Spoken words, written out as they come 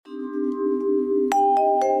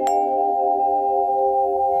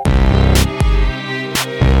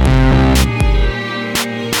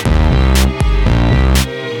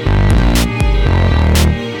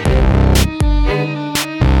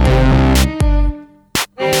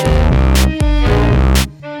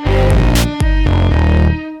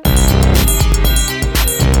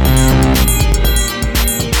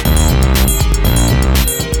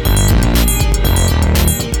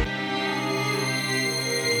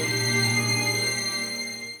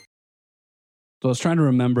So I was trying to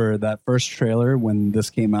remember that first trailer when this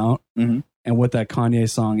came out and what that Kanye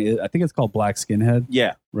song is. I think it's called Black Skinhead.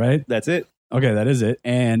 Yeah. Right? That's it. Okay, that is it.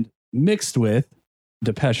 And mixed with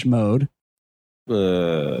Depeche Mode.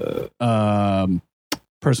 Personal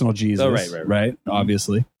Jesus. Oh, right.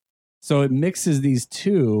 Obviously. So it mixes these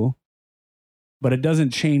two, but it doesn't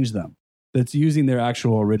change them. It's using their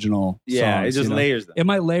actual original songs, it just layers them. It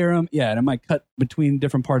might layer them, and it might cut between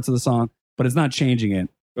different parts of the song, but it's not changing it.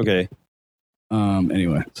 Okay.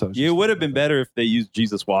 Anyway, so it would have been better if they used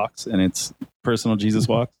Jesus Walks and it's Personal Jesus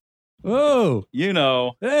Walks. Oh,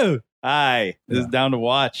 This is down to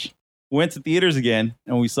watch. Went to theaters again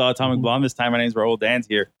and we saw Atomic Blonde this time. My name's Raul. Dan's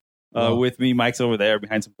here with me. Mike's over there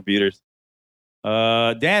behind some computers.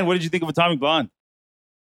 Dan, what did you think of Atomic Blonde?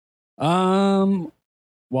 Well,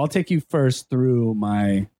 I'll take you first through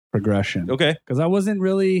my progression. Okay. Because I wasn't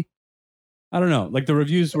really, I don't know, like the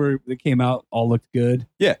reviews that came out all looked good.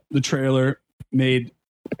 Yeah. The trailer made,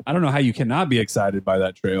 I don't know how you cannot be excited by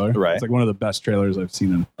that trailer. Right. It's like one of the best trailers I've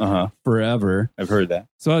seen in forever. I've heard that.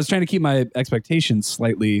 So I was trying to keep my expectations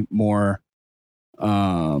slightly more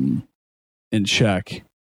in check.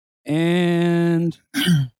 And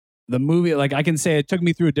the movie, like I can say it took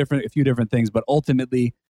me through a few different things, but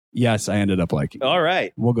ultimately, yes, I ended up liking it. All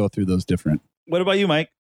right. We'll go through those different. What about you, Mike?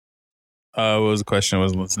 What was the question? I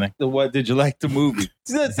wasn't listening. What did you like the movie?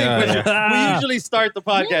 It's the same question. We usually start the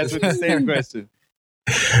podcast with the same question.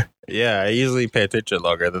 Yeah, I usually pay attention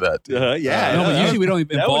longer than that. No, but usually we don't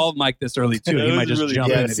even involve Mike this early too. He might just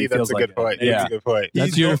jump in. See, if he that's feels a like good point. Yeah, That's a good point.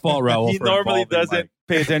 That's your fault, Raul. He for normally involving doesn't Mike.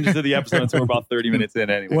 pay attention to the episode until we're about 30 minutes in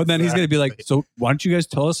anyway. Well, then he's going to be like, so why don't you guys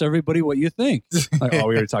tell us, everybody, what you think? Like, we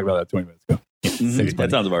already talked about that 20 minutes ago. Thanks, That buddy.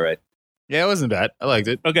 sounds about right. Yeah, it wasn't bad. I liked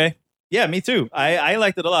it. Okay. Yeah, me too. I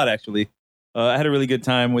liked it a lot, actually. I had a really good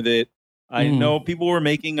time with it. I know people were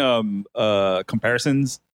making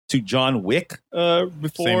comparisons to John Wick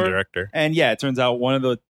before. Same director. And yeah, it turns out one of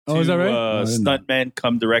the two is that right? No, I didn't know. stuntmen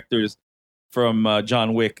come directors from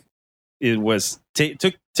John Wick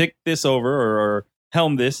took this over or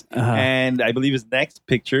helmed this. And I believe his next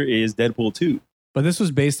picture is Deadpool 2. But this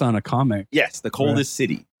was based on a comic. Yes, The Coldest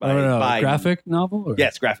City. By graphic novel? Or?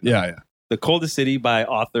 Yes, graphic novel. Yeah. The Coldest City by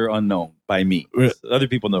author unknown by me. Really? Other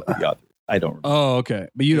people know who the author is. I don't remember. Oh, okay.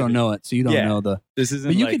 But you don't know it, so you don't know the... This isn't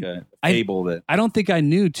But you like could- a fable that... I don't think I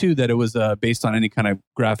knew, too, that it was based on any kind of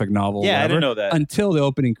graphic novel. Yeah, I whatever, didn't know that. until the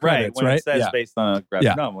opening credits, when right? it says based on a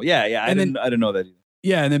graphic novel. Yeah. I didn't know that either.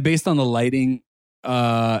 Yeah, and then based on the lighting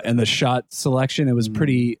and the shot selection, it was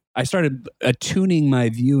pretty... I started attuning my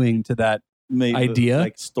viewing to that idea.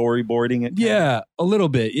 Like storyboarding it. Yeah, a little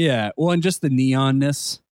bit, yeah. Well, and just the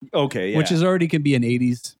neonness, Okay, yeah. which is already can be an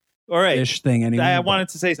 80s-ish all right. thing anyway. I wanted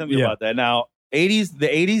to say something about that. Now, the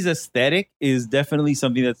 80s aesthetic is definitely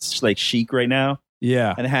something that's like chic right now.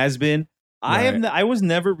 Yeah. And has been. Right. I was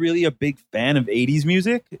never really a big fan of 80s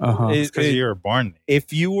music. It's because you were born.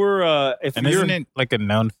 If you were, isn't it like a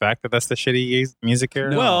known fact that that's the shitty music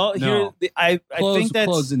era? I think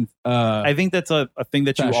that's I think that's a thing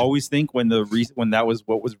that Fashion. you always think when when that was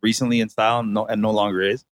what was recently in style and no longer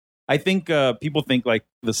is. I think people think like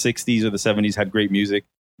the 60s or the 70s had great music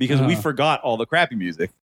because we forgot all the crappy music.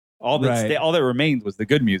 All that remained was the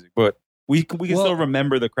good music, but we can still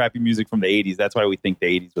remember the crappy music from the 80s. That's why we think the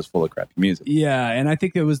 80s was full of crappy music. Yeah, and I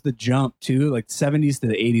think it was the jump too. Like 70s to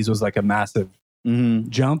the 80s was like a massive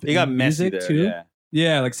jump. It got in messy music there, too.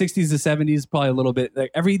 Yeah, like 60s to 70s, probably a little bit.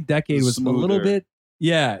 Like every decade was Smoother. a little bit.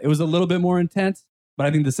 Yeah, it was a little bit more intense. But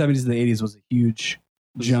I think the 70s to the 80s was a huge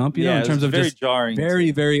jump. You know, in terms of very just jarring,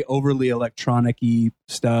 very, very overly electronic-y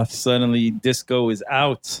stuff. Suddenly, disco is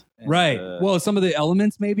out. Right. Well, some of the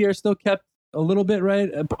elements maybe are still kept a little bit, right?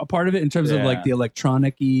 A part of it in terms of like the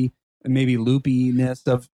electronic-y and maybe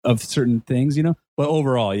loopiness of certain things, you know? But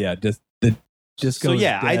overall, yeah, just the disco.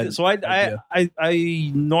 So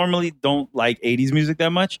I normally don't like 80s music that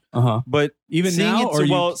much. But even seeing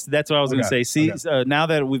now, that's what I was going to say. Now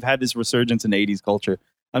that we've had this resurgence in 80s culture,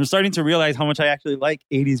 I'm starting to realize how much I actually like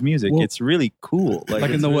 80s music. Well, it's really cool.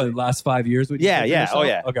 Like in the last 5 years? Oh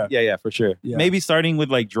yeah. Okay. Yeah, for sure. Yeah. Maybe starting with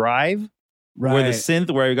like Drive. Right. Where the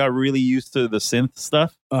synth, where I got really used to the synth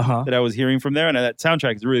stuff that I was hearing from there, and that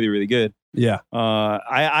soundtrack is really, really good. Yeah,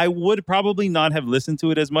 I would probably not have listened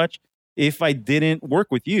to it as much if I didn't work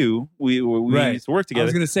with you. We used to work together. I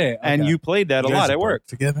was going to say, and you played that a lot at work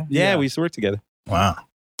together. Yeah, we used to work together. Wow,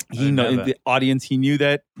 the audience, he knew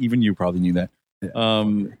that. Even you probably knew that.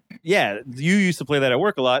 You used to play that at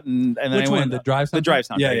work a lot, and which one? The Drive soundtrack? The Drive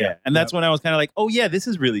soundtrack. Yeah. And that's when I was kind of like, oh yeah, this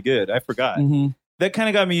is really good. I forgot. That kind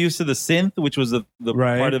of got me used to the synth, which was the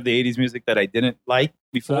part of the 80s music that I didn't like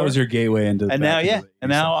before. So that was your gateway into and now, and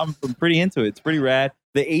now I'm pretty into it. It's pretty rad.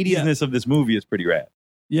 the 80s-ness of this movie is pretty rad.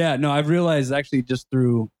 Yeah, no, I've realized actually just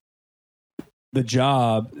through the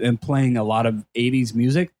job and playing a lot of 80s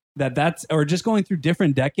music that's or just going through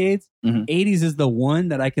different decades. 80s is the one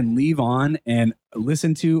that I can leave on and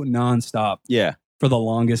listen to nonstop. Yeah. For the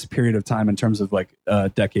longest period of time in terms of like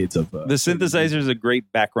decades of the synthesizer is a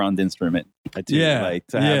great background instrument. Like to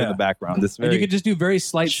have in the background. It's very and you could just do very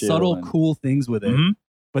slight, subtle, cool things with it,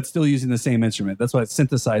 but still using the same instrument. That's why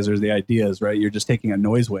synthesizers, the idea is, right? You're just taking a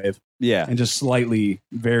noise wave, and just slightly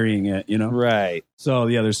varying it, right. So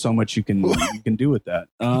yeah, there's so much you can do with that.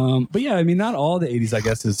 But yeah, I mean, not all the 80s, I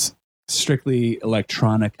guess, is strictly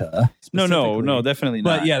electronica. No, definitely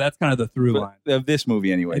not. But yeah, that's kind of the through line of this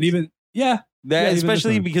movie, anyway. And even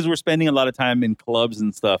especially because we're spending a lot of time in clubs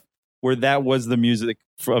and stuff where that was the music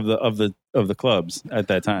of the clubs at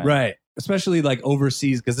that time, right? Especially like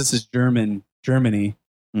overseas, because this is Germany.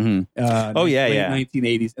 Late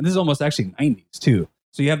 1980s, and this is almost actually 90s too.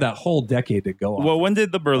 So you have that whole decade to go on. Well, when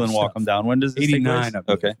did the Berlin Wall come down? When does this 89? take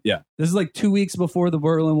place? Okay, yeah, this is like 2 weeks before the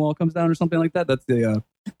Berlin Wall comes down, or something like that. That's the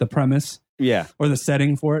premise, or the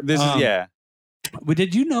setting for it. This is But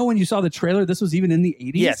did you know when you saw the trailer, this was even in the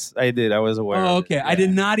 80s? Yes, I did. I was aware. Oh, okay. I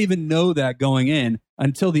did not even know that going in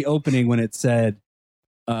until the opening when it said.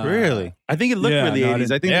 Really? I think it looked really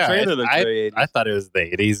 80s. I think the trailer looked very 80s. I thought it was the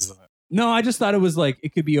 80s. No, I just thought it was like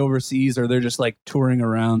it could be overseas or they're just like touring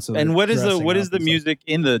around. So and what is the music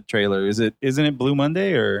in the trailer? Isn't it Blue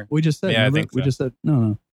Monday or we just said? Yeah, I think we just said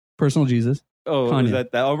no. Personal Jesus. Oh, is that?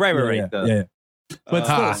 Oh, right. Yeah.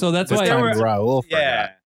 But so that's why. Raul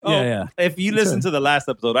If you listen to the last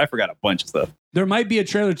episode, I forgot a bunch of stuff. There might be a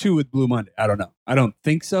trailer too with Blue Monday. I don't know. I don't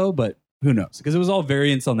think so, but who knows? Because it was all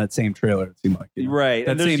variants on that same trailer. It seemed like right.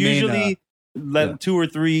 And there's usually 2 or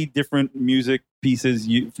 3 different music pieces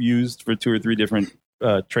used for 2 or 3 different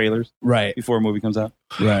trailers, right, before a movie comes out,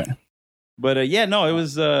 right. But it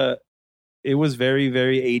was very,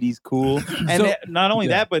 very 80s cool, and not only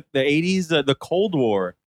that, but the 80s, the Cold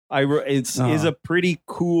War. Is a pretty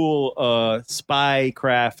cool spy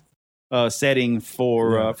craft setting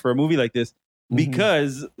for a movie like this,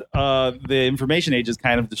 because the information age is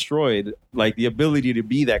kind of destroyed, like the ability to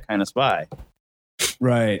be that kind of spy.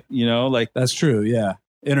 Right. Like that's true. Yeah.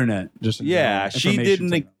 Internet. She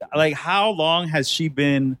didn't like. How long has she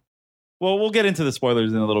been? Well, we'll get into the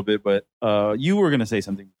spoilers in a little bit, but you were going to say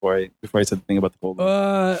something before I said the thing about the Cold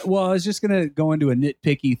War. Well, I was just going to go into a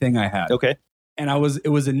nitpicky thing I had. Okay. And it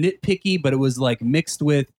was a nitpicky, but it was like mixed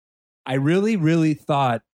with, I really, really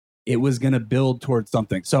thought it was going to build towards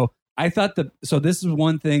something. So I thought so this is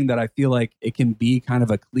one thing that I feel like it can be kind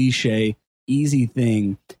of a cliche, easy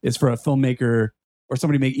thing is for a filmmaker or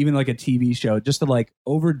somebody make even like a TV show just to like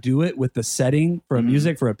overdo it with the setting for a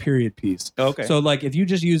music for a period piece. Okay. So like if you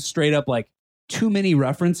just use straight up like too many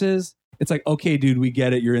references, it's like, okay, dude, we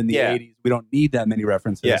get it. You're in the 80s. We don't need that many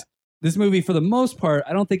references. Yeah. This movie, for the most part,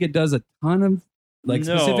 I don't think it does a ton of like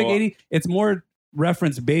specific 80s. It's more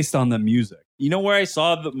reference based on the music. You know where I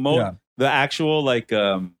saw the actual like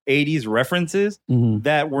 80s references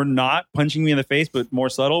that were not punching me in the face, but more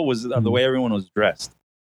subtle was the way everyone was dressed.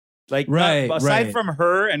 Like aside from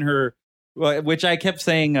her and her, which I kept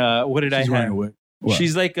saying, what did I have?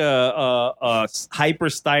 She's like a hyper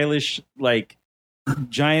stylish like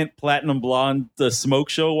giant platinum blonde smoke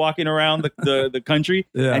show walking around the country,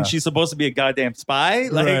 and she's supposed to be a goddamn spy.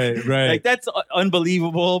 Like, right. Like that's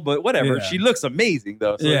unbelievable, but whatever. She looks amazing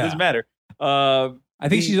though, so it doesn't matter. I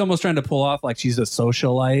think she's almost trying to pull off like she's a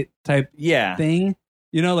socialite type thing.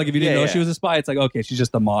 Like if you didn't know she was a spy, it's like, okay, she's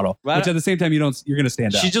just a model. Right. Which at the same time, you're going to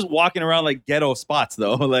stand out. She's just walking around like ghetto spots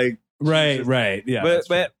though. Like right. Yeah.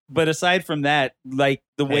 But aside from that, like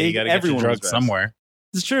the way everyone drugs somewhere.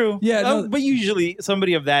 It's true. Yeah. But usually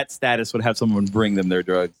somebody of that status would have someone bring them their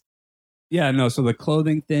drugs. Yeah, no. So the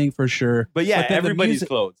clothing thing for sure. But yeah, everybody's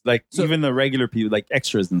clothes, like even the regular people, like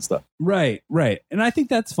extras and stuff. Right. And I think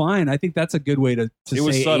that's fine. I think that's a good way to it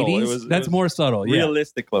was say subtle. 80s. That's more subtle.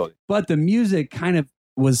 Realistic clothing. But the music kind of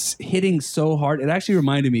was hitting so hard. It actually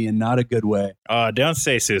reminded me in not a good way. Don't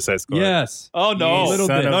say Suicide Squad. Yes. Oh no.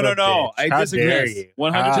 No. I disagree.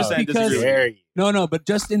 100% disagree. No, but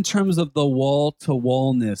just in terms of the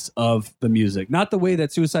wall-to-wallness of the music, not the way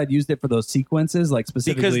that Suicide used it for those sequences, like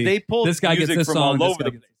specifically because they pulled this guy music gets this from song, all over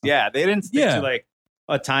the place. Yeah, they didn't stick to like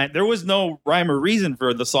a time. There was no rhyme or reason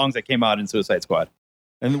for the songs that came out in Suicide Squad,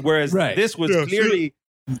 and whereas this was clearly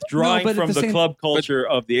drawing from the club culture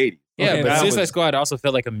of the 80s. Yeah, but Suicide Squad also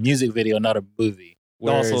felt like a music video, not a movie.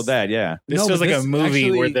 Also that, yeah. This feels like a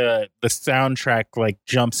movie where the soundtrack like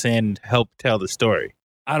jumps in to help tell the story.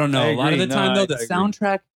 I don't know. A lot of the time, though, the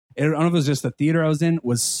soundtrack, I don't know if it was just the theater I was in,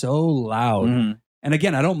 was so loud. And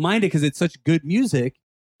again, I don't mind it because it's such good music.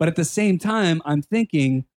 But at the same time, I'm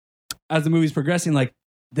thinking as the movie's progressing, like,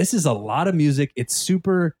 this is a lot of music. It's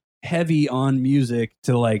super heavy on music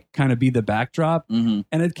to like kind of be the backdrop. Mhm.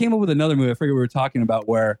 And it came up with another movie I forget we were talking about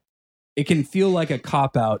where it can feel like a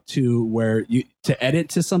cop out to where you to edit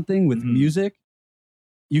to something with Mhm. music,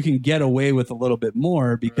 you can get away with a little bit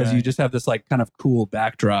more because you Right. just have this like kind of cool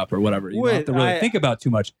backdrop or whatever. You don't have to really think about too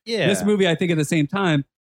much. Yeah. This movie, I think at the same time,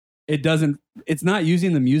 it's not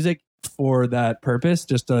using the music for that purpose,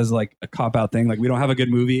 just as like a cop out thing. Like we don't have a good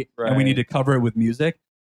movie and we Right. need to cover it with music.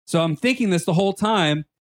 So I'm thinking this the whole time.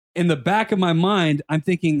 In the back of my mind, I'm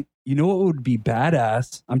thinking, you know what would be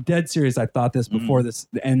badass? I'm dead serious. I thought this before the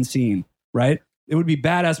end scene, right? It would be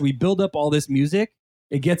badass. We build up all this music.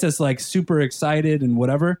 It gets us like super excited and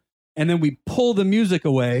whatever. And then we pull the music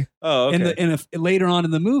away Oh, okay. later on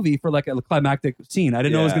in the movie for like a climactic scene. I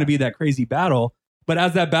didn't know it was Yeah. going to be that crazy battle. But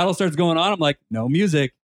as that battle starts going on, I'm like, no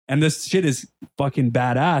music. And this shit is fucking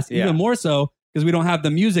badass. Yeah. Even more so because we don't have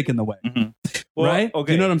the music in the way. Mhm. Well, right? Okay.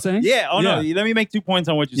 Do you know what I'm saying? Yeah. Oh no. Let me make 2 points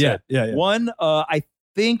on what you said. Yeah. One, I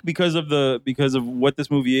think because of what this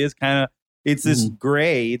movie is, kind of, it's this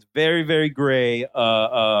gray. It's very, very gray.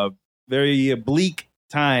 Very bleak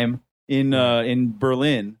time in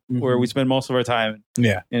Berlin, where we spend most of our time.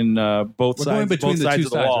 Yeah. In both We're going sides, between both the sides two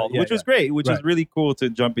of the sides, wall, right? Yeah, which was great. Which is really cool to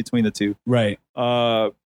jump between the two. Right.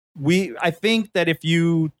 I think that if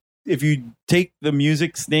you take the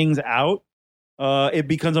music stings out, it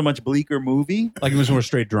becomes a much bleaker movie. Like it was more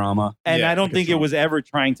straight drama. And Yeah, I don't like a think it drama. was ever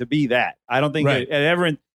trying to be that. I don't think Right.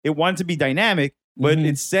 it wanted to be dynamic, but Mhm.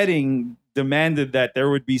 its setting demanded that there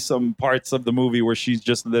would be some parts of the movie where she's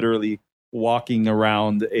just literally walking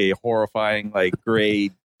around a horrifying, like, gray,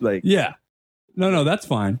 like. Yeah. No, that's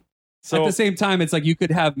fine. So At the same time, it's like you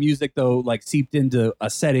could have music though, like seeped into a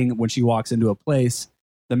setting when she walks into a place.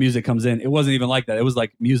 The music comes in. It wasn't even like that. It was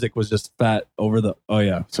like music was just fat over the. Oh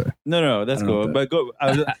yeah, sorry. no, that's I don't know cool. what But go.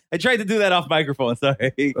 I tried to do that off microphone.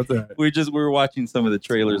 Sorry. That's all right. We were watching some of the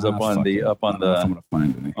trailers up on I'm gonna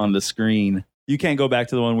find it. on the screen. You can't go back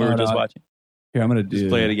to the one we Oh, were no. just watching. Here, I'm gonna Just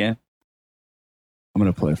play it again. I'm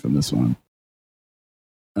gonna play from this one.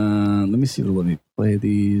 Let me see. Let me play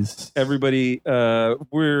these. Everybody, let's see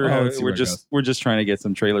where it goes. we're just trying to get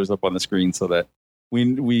some trailers up on the screen so that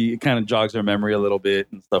we kind of jogs our memory a little bit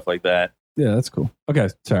and stuff like that. Yeah, that's cool. Okay,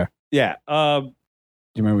 sorry. Yeah. Do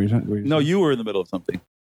you remember what you're No, you were in the middle of something.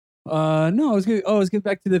 No, I was good. Oh, I was getting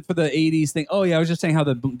back to for the '80s thing. Oh yeah, I was just saying how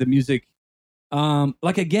the music,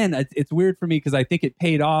 like again, it's weird for me because I think it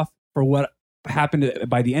paid off for what happened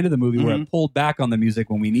by the end of the movie, where it pulled back on the music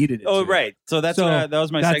when we needed it. Oh, to. right. So that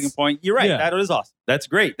was my second point. You're right. yeah. That is awesome. That's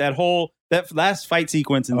great. That last fight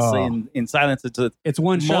sequence in Silence. It's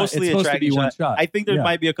one shot. Mostly It's a supposed to be tracking one shot. shot. I think there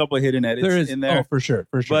might be a couple of hidden edits there is in there. Oh, for sure.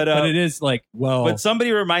 But it is like But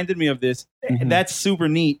somebody reminded me of this. Mhm. That's super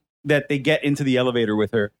neat that they get into the elevator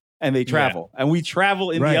with her and they travel. And we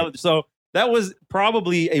travel in the Right. elevator. So that was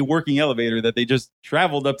probably a working elevator that they just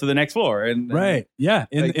traveled up to the next floor. And right. Yeah,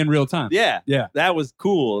 in real time. Yeah. Yeah. That was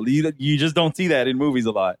cool. You just don't see that in movies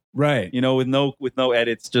a lot. Right. You know, with no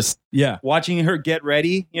edits, just Yeah. watching her get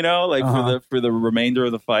ready, you know, like for the remainder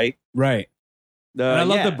of the fight. Right. And I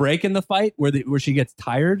love the break in the fight where she gets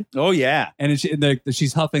tired Oh yeah. and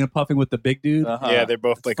she's huffing and puffing with the big dude. Uh-huh. Yeah, they're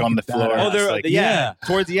both like on the fucking floor. badass. Oh, they're It's like, yeah.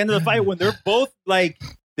 Towards the end of the fight, when they're both like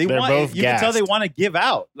They're want, both you can tell they gassed. want to give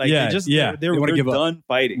out. Like Yeah, they just yeah. they're They wanna give up. done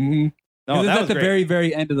fighting. Mm-hmm. No, It's that at was the great. very,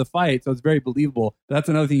 very end of the fight, so it's very believable. That's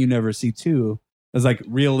another thing you never see too. Is like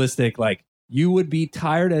realistic. Like you would be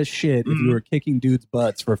tired as shit if you were kicking dudes'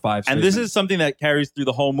 butts for 5 And straight this minutes. is something that carries through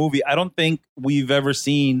the whole movie. I don't think we've ever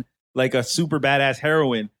seen like a super badass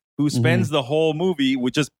heroine who spends the whole movie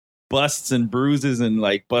with just busts and bruises and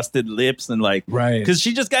like busted lips and like right, because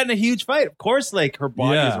she just got in a huge fight. Of course, like her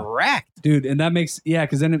body is racked. dude. And that makes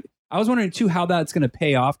because then I was wondering too how that's going to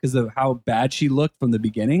pay off because of how bad she looked from the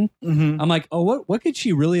beginning. Mm-hmm. I'm like, oh, what could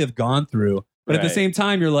she really have gone through? But at the Right. same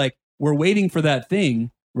time, you're like, we're waiting for that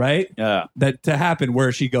thing, right? Yeah, That to happen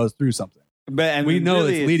where she goes through something. but We know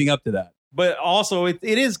really it's leading up to that. But also, it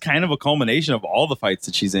is kind of a culmination of all the fights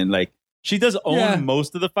that she's in. Like she does own Yeah.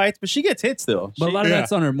 most of the fights, but she gets hit still. But a lot of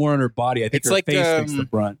that's on more on her body. I think It's her like, face takes the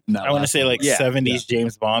brunt. in that I want to last say one. like Yeah. 70s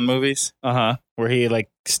James Bond movies Uh where he like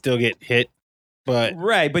still get hit, but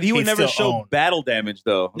right, but he would He'd never still show own. battle damage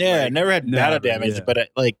though. yeah, Like, never had battle never, damage. yeah. But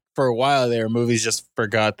like for a while there, movies just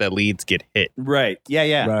forgot that leads get hit. right,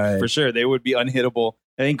 yeah, Right. for sure. They would be unhittable.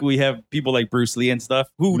 I think we have people like BruceLee and stuff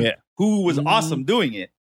who Yeah. was Mhm. awesome doing it.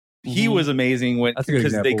 He Mhm. was amazing when That's a good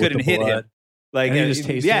because example they with couldn't the hit him. blood. Like And he just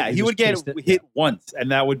tasted yeah, it. he He would just get tasted it. hit once,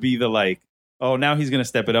 and that would be the like, oh, now he's gonna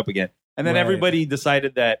step it up again. And then Right. everybody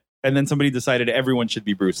decided that and then somebody decided everyone should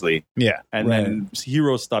be Bruce Lee, Yeah. and Right. then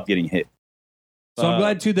heroes stopped getting hit. So I'm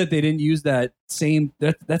glad too that they didn't use that same.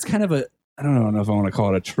 That's kind of a. I don't know if I want to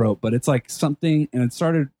call it a trope, but it's like something, and it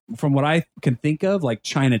started from what I can think of, like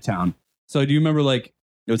Chinatown. So do you remember like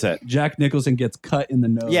What's that? Jack Nicholson gets cut in the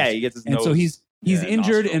nose? Yeah, he gets his and nose. so he's Yeah,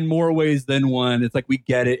 injured nostril. in more ways than one. It's like we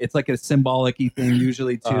get it. It's like a symbolic-y thing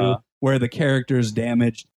usually too, Uh-huh. where the character's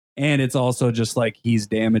damaged, and it's also just like he's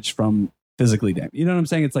damaged from physically damaged. You know what I'm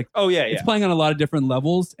saying? It's like Oh yeah, it's yeah. playing on a lot of different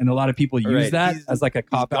levels, and a lot of people use Right. that He's- as like a He's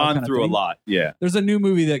cop out gone kind of through a thing. lot. Yeah. There's a new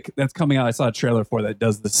movie that's coming out. I saw a trailer for that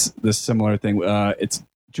does this similar thing. It's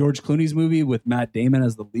George Clooney's movie with Matt Damon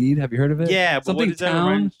as the lead. Have you heard of it? Yeah, but Something what does that Town.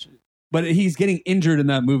 remind- But he's getting injured in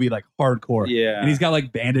that movie like hardcore. Yeah. And he's got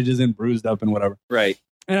like bandages and bruised up and whatever. right.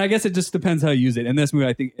 And I guess it just depends how you use it. In this movie,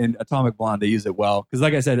 I think in Atomic Blonde, they use it well. Because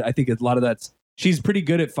like I said, I think a lot of that's, she's pretty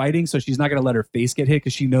good at fighting. So she's not going to let her face get hit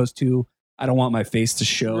because she knows too, I don't want my face to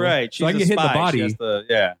show. Right. So I She's can a hit the spy. She body. has to-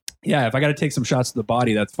 yeah. Yeah, if I got to take some shots to the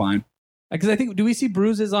body, that's fine. Because I think, do we see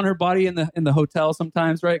bruises on her body in the hotel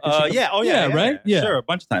sometimes, right? 'Cause she- Yeah. Oh yeah. right? Yeah. Sure. A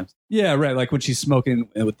bunch of times. Yeah, right. Like when she's smoking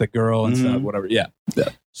with the girl and Mhm. stuff, whatever. Yeah.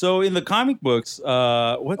 So in the comic books, what's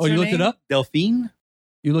Oh, you her looked it name? up? Delphine?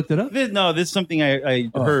 You looked it up? This is something I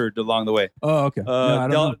Oh. heard along the way. Oh, okay. No, I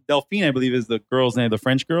don't know. Delphine, I believe, is the girl's name, the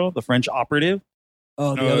French girl, the French operative.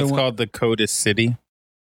 Oh, the No, other it's one. called Dakota City.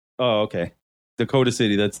 Oh, okay. Dakota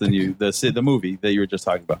City. That's the new the movie that you were just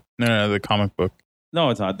talking about. No, the comic book. No,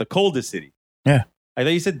 it's not. The coldest city. Yeah. I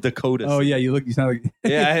thought you said Dakota. Oh, City. yeah. You sound like.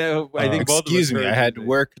 Yeah. I think both. Excuse of us me, heard I had it.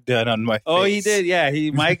 work done on my face. Oh, he did. Yeah.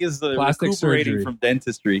 Mike is Plastic recuperating surgery. from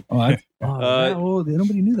dentistry. Oh, yeah,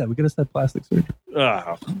 nobody knew that. We could have said plastic surgery.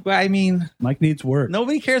 But I mean, Mike needs work.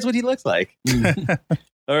 nobody cares what he looks like.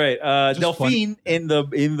 All right. Just Delphine in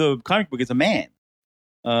the comic book is a man.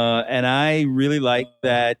 And I really like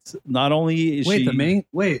that. Not only is Wait, she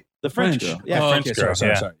the French girl. Yeah, oh, French okay, girl,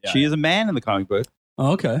 Sorry, yeah. sorry. Yeah. she is a man in the comic book,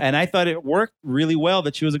 Oh, okay. and I thought it worked really well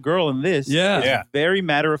that she was a girl in this. Yeah. It's Yeah. very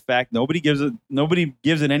matter of fact. Nobody gives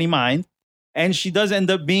it any mind, and she does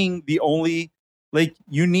end up being the only. Like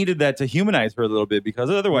you needed that to humanize her a little bit because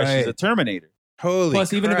otherwise she's Right. a Terminator. Holy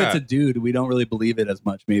Plus, even if it's a crap. dude, we don't really believe it as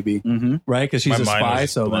much, maybe. Mm-hmm. Right? Because she's My a mind spy.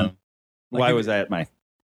 was So blown. then. Why Like, was that, Mike?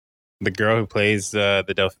 The girl who plays the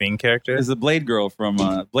Delphine character? Is the Blade girl from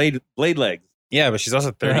Blade Legs? Yeah, but she's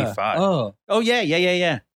also 35. Oh. Oh yeah.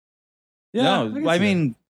 Yeah. No, can I see that.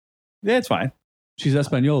 mean, yeah, it's fine. she's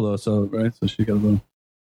Espanol, though. So, right? So she got a little.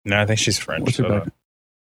 No, I think she's French. What's her Hold back? on.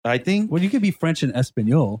 I think. Well, you could be French and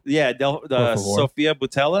Espanol. Yeah, Por favor. Sofia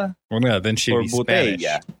Butella Well, no, then she'd or be Spanish.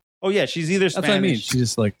 Botella. Oh yeah, she's either That's Spanish. what I mean. She's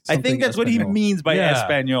just like. I think that's what he Espanol. means by Yeah.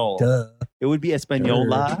 Espanol. Duh. It would be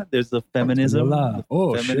Española. There's the feminism, Española.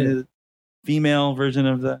 Oh, shit. female version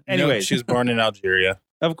of the. Anyway, No, she was born in Algeria.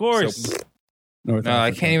 of course. So- North No, I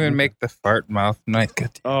Africa. can't even make the fart mouth.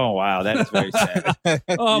 Oh wow, that is very sad.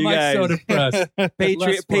 Oh, You Mike's so guys- depressed.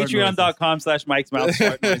 Less fart Patreon.com/Mike's Mouth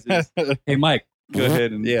Noises. Hey, Mike. Go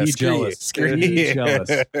ahead and Yeah, Be screw you. jealous. Screw Be you. jealous.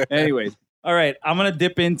 Anyways, all right, I'm gonna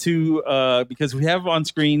dip into because we have on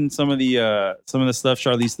screen some of the stuff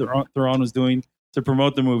Charlize Theron was doing to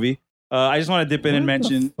promote the movie. I just want to dip in and What the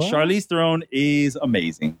mention fuck? Charlize Theron is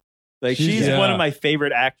amazing. Like she's Yeah. one of my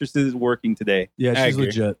favorite actresses working today, Yeah, I she's agree.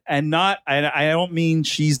 legit. and I don't mean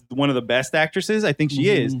she's one of the best actresses. I think she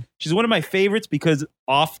is. Mhm. She's one of my favorites because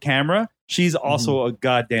off camera, she's also a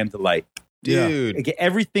goddamn delight. Dude. Like,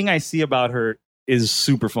 everything I see about her is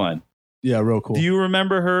super fun. Yeah, real cool. Do you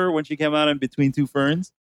remember her when she came out in Between Two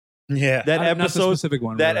Ferns? Yeah. That Not the episode specific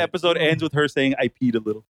one. that right. episode ends with her saying, "I peed a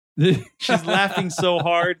little." She's laughing so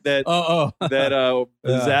hard that Oh, Zach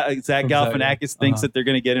From Galifianakis thinks that they're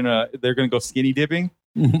gonna go skinny dipping,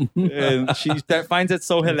 and she finds it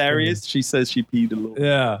so That's hilarious. She says she peed a little.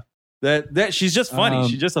 yeah. That she's just funny.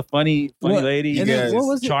 She's just a funny what- lady. and then She's what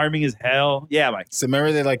was it? charming as hell. Yeah, Mike. So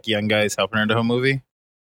remember they like young guys helping her the whole movie?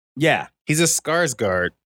 Yeah. He's a Skarsgård.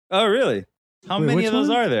 Oh, really? How Wait, many which of those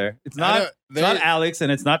one? are there? It's I not. don't- It's not there- Alex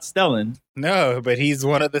and it's not Stellan. No, but he's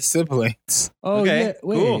one of the siblings. Oh, Okay, yeah.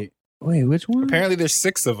 Wait. cool. Wait, which one? Apparently there's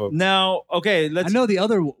 6 of them. Now, okay, I let's. know the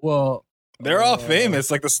other. Well, They're all famous,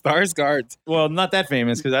 like the Skarsgårds. Well, not that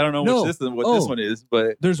famous because I don't know No. what this Oh. one is,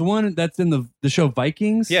 but there's one that's in the show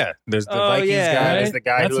Vikings. Yeah, there's the Oh, Vikings yeah, guy. right? There's the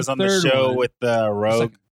guy That's who was the on the third show one. with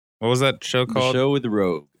Rogue. What was that show the called? show with the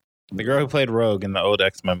Rogue. The girl who played Rogue in the old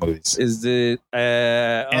X-Men movies. Is it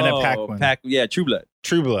Anna Paquin. Yeah, True Blood.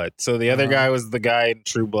 True Blood. So the other guy was the guy in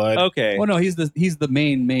True Blood. Okay, Well, no, he's the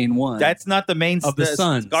main one. that's not the main Of the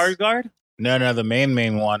sons. Skarsgård. No, the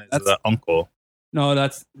main one is That's- the uncle no,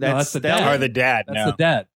 that's the Stellan. dad. or the dad. That's no, the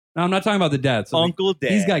dad. No, I'm not talking about the dad. So Uncle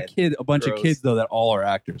Dad. he's got a bunch of Gross. kids though that all are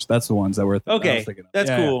actors. That's the ones that were. I was Okay, thinking of. that's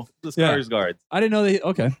Yeah, cool. The Skarsgårds. Yeah. I didn't know they.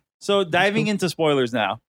 Okay. So diving into spoilers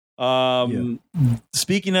now.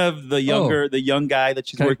 Speaking of the young guy that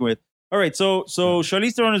she's working with. All right, so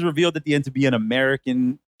Charlize Theron is revealed at the end to be an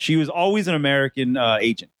American. She was always an American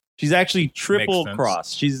agent. She's actually triple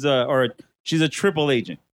cross. She's a triple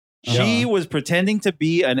agent. She was pretending to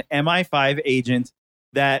be an MI5 agent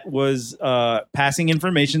that was passing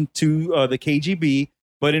information to the KGB,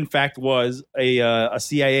 but in fact was a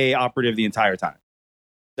CIA operative the entire time.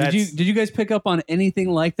 Did you guys pick up on anything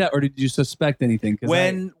like that, or did you suspect anything?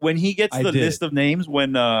 When he gets the list of names,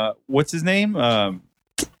 when what's his name?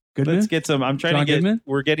 Goodman? Let's get some. I'm trying John to get. Goodman?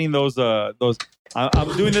 We're getting those.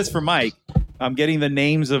 I'm doing this for Mike. I'm getting the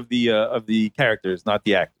names of the characters, not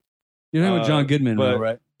the actors. You're talking about John Goodman, though,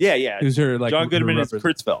 right? Yeah. Who's her like? John Goodman is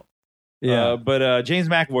Kurtzfeld. Yeah, but James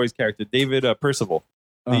McAvoy's character, David Percival,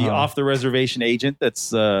 the off the reservation agent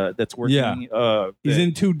that's working. Yeah. He's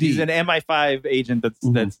in 2D. He's an MI5 agent that's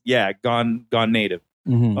gone native.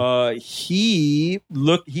 Mm-hmm.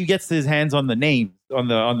 He gets his hands on the names on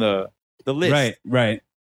the list, right,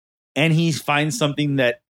 and he finds something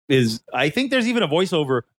that is. I think there's even a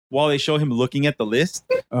voiceover while they show him looking at the list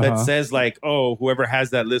that says like, "Oh, whoever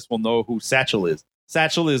has that list will know who Satchel is."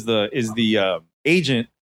 Satchel is the agent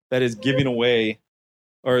that is giving away,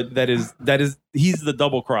 or that is he's the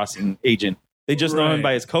double crossing agent. They just know him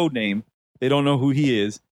by his code name. They don't know who he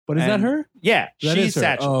is. But is that her? Yeah, she's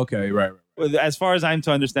Satchel. Oh, okay, right. As far as I'm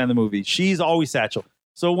to understand the movie, she's always Satchel.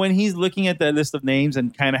 So when he's looking at that list of names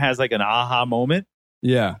and kind of has like an aha moment,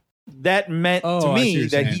 that meant to me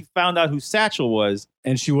that he found out who Satchel was,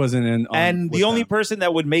 and she wasn't in. And the only person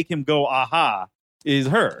that would make him go aha is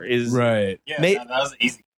her. Right. Yeah, that was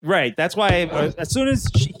easy. Right. That's why as soon as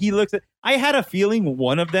he looks at, I had a feeling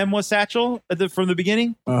one of them was Satchel from the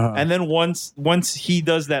beginning, and then once he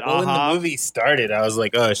does that, when the movie started, I was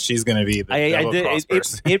like, "Oh, she's gonna be the double cross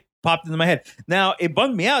person." It popped into my head. Now it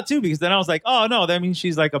bummed me out too because then I was like, "Oh no, that means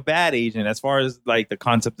she's like a bad agent." As far as like the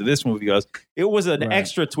concept of this movie goes, it was an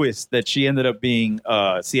extra twist that she ended up being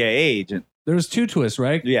a CIA agent. There's two twists,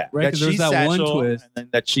 right? Yeah, right. There's that Satchel, one twist, and then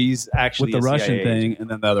that she's actually with the a Russian CIA thing, agent. and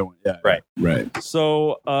then the other one. Yeah, right.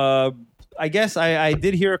 So I guess I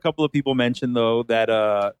did hear a couple of people mention though that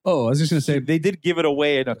I was just gonna say they did give it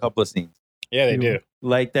away in a couple of scenes. Yeah, they do.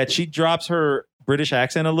 Like that she drops her British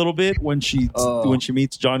accent a little bit when she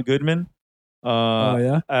meets John Goodman. On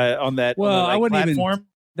that I wouldn't platform. even.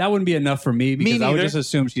 That wouldn't be enough for me because I would just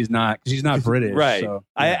assume she's not British, right? So,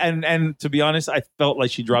 and to be honest, I felt like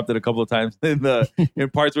she dropped it a couple of times in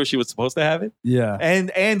parts where she was supposed to have it. Yeah,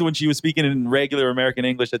 and when she was speaking in regular American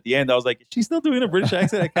English at the end, I was like, is she still doing a British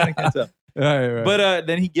accent? I kind of can't tell. Right. But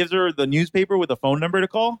then he gives her the newspaper with a phone number to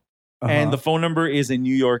call, and the phone number is a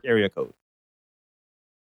New York area code.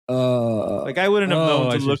 Like I wouldn't have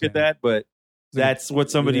known to look at that, but that's what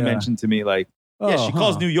somebody mentioned to me. Like, she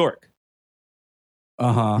calls New York.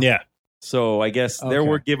 Yeah. So I guess there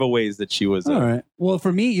were giveaways that she was. All right. Well,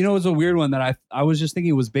 for me, it was a weird one that I was just thinking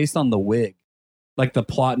it was based on the wig, like the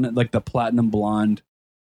platinum blonde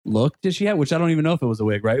look. Did she have? Which I don't even know if it was a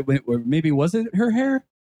wig, right? Or maybe was it her hair?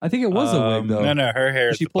 I think it was a wig though. No, her hair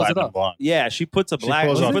is she pulls it platinum up. blonde. Yeah, she puts a black.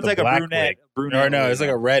 She puts like a brunette. Or no, it's like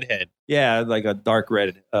a redhead. Yeah, like a dark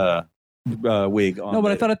red wig on. No,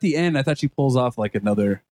 but I thought at the end, she pulls off like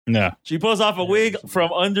another. No, she pulls off a wig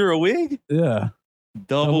from under a wig. Yeah,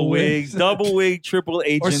 double wig, triple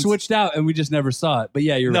agent, or switched out, and we just never saw it. But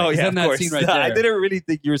yeah, you're right. Yeah, of that course. Scene right there. I didn't really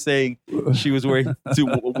think you were saying she was wearing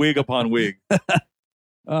wig upon wig.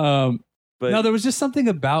 But no, there was just something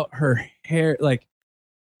about her hair, like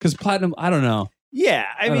because platinum. I don't know. Yeah,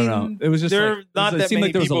 I mean, know. It was just there are not that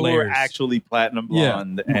many people who are actually platinum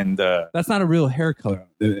blonde, and that's not a real hair color.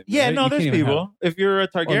 Yeah, no, there's people. If you're a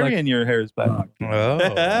Targaryen, your hair is platinum.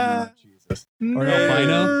 Jesus. Or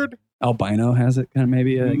albino. Albino has it, kind of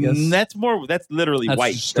maybe. I guess That's literally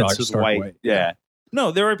white. That's just white. Yeah.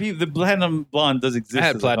 No, there are people. The platinum blonde does exist. I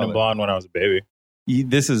had platinum blonde when I was a baby.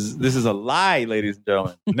 This is a lie, ladies and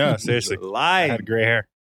gentlemen. No, seriously, lie. I had gray hair.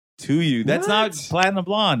 To you, that's not platinum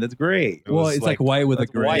blonde. That's gray. Well, it's like white with a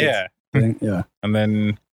gray. Yeah, yeah. And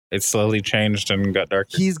then it slowly changed and got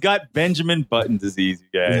darker. He's got Benjamin Button disease,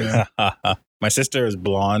 you guys. Yeah. My sister is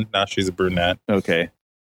blonde. Now she's a brunette. Okay,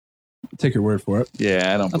 take your word for it.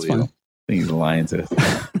 Yeah, I don't believe him. I think he's lying to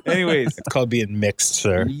us. Anyways, it's called being mixed,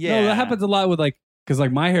 sir. Yeah, no, that happens a lot with because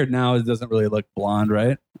my hair now doesn't really look blonde,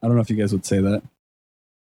 right? I don't know if you guys would say that.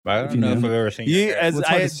 I If don't you know know. if I've ever seen He, your hair. as Well, it's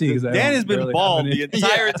hard I, to see 'cause I Dan don't has been barely bald have the any.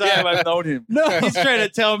 entire time I've known him. No. He's trying to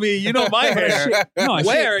tell me, you know my hair. No, I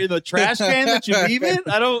Where? In the trash can that you leave in?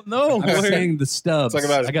 I don't know. I'm saying the stubs. Talk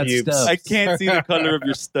about his I got pubes. stubs. I can't see the color of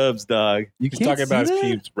your stubs, dog. You He's can't talking about see his that?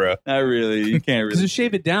 pubes, bro. Not really. You can't Because really. you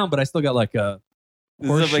shave it down, but I still got like a This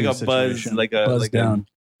is like a horseshoe buzz, situation. like a buzz like down.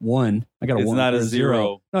 One. I got a It's one. not or a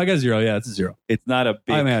zero. No, I got a zero. Yeah, it's a zero. It's not a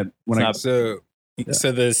big. I mean, when it's I not-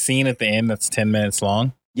 So the scene at the end that's 10 minutes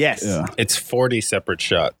long, yes. yeah. it's 40 separate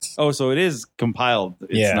shots. Oh, so it is compiled.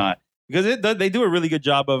 It's Yeah. not because they do a really good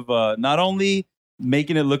job of not only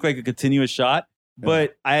making it look like a continuous shot,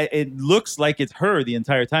 but it looks like it's her the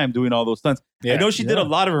entire time doing all those stunts. Yeah. I know she did a Yeah.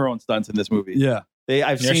 lot of her own stunts in this movie. Yeah.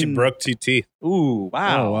 I've Yeah, she seen. broke 2 teeth. Ooh,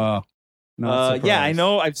 wow. Oh wow. Not Yeah, I surprised.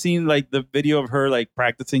 know. I've seen like the video of her like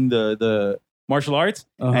practicing the martial arts,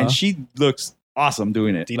 Uh-huh. and she looks awesome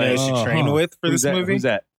doing it. Do you know Like, who she Uh-huh. trained with for who's this that? movie? Who's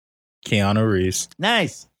that? Keanu Reeves.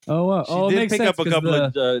 Nice. Oh wow. She Oh, it did makes pick sense up a 'cause couple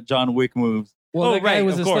of John Wick moves. Well, Oh, that guy right,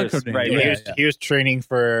 was of a stunt course, coordinator. right, Yeah, right. he was training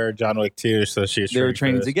for John Wick 2, so she was They were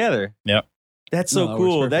training for this. together. Yep. That's No, so that works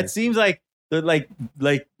cool. That perfect. seems like they're like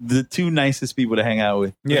the two nicest people to hang out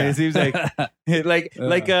with. Yeah. It seems like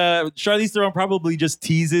Charlize Theron probably just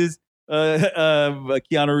teases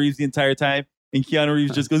Keanu Reeves the entire time, and Keanu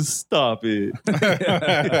Reeves just goes, "Stop it."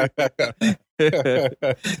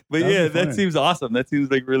 But yeah, that funny. seems awesome. That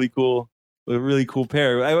seems like really cool. A really cool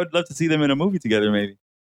pair. I would love to see them in a movie together, maybe.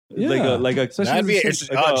 Yeah. Like a Especially That'd be with the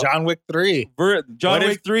interesting. like, Oh, John Wick 3. John What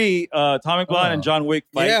Wick 3, Atomic Blonde, Oh. and John Wick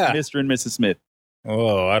fight Yeah. Mr. and Mrs. Smith.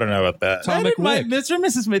 Oh, I don't know about that. Atomic Wick. Mr. and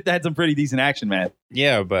Mrs. Smith had some pretty decent action, man.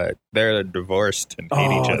 Yeah, but they're divorced and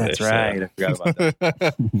hate each other. that's so- right. I forgot about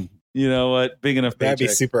that. You know what? Big enough That'd be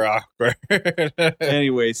paycheck. super awkward.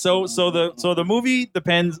 Anyway, so the movie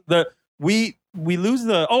depends. We lose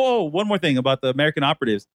the one more thing about the American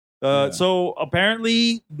operatives. Yeah. So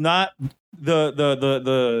apparently not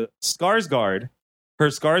the Skarsgård, her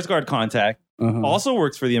Skarsgård contact Uh-huh. also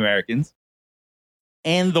works for the Americans,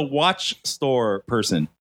 and the watch store person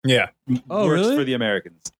Yeah. Oh, works really? for the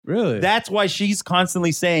Americans. Really? That's why she's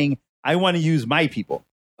constantly saying, "I want to use my people."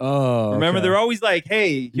 Oh, Remember, okay. they're always like,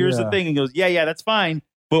 "Hey, here's the Yeah. thing," and goes, "Yeah, that's fine,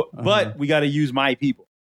 but Uh-huh. we got to use my people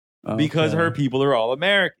because Okay. her people are all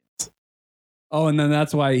American." Oh, and then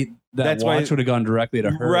that's why That's why- watch would have gone directly to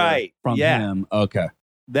her, Right, From yeah. him. Okay.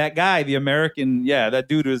 That guy, the American, that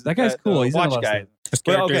dude was That guy's cool. He's in a watch lot of guy. stuff. His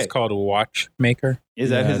Well, character is okay. called Watchmaker.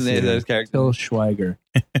 Is that his Yes, name? Is yeah. that his character? Till Schweiger.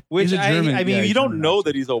 Which he's a German- I mean, yeah, you he's don't German know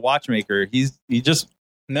actor. that he's a watchmaker. He just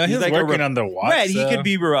No, He's he's like a working re- on the watch. right. He though. could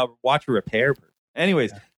be a watch repair person.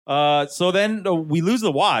 Anyways, so then we lose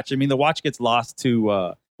the watch. I mean, the watch gets lost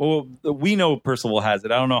to. Well, we know Percival has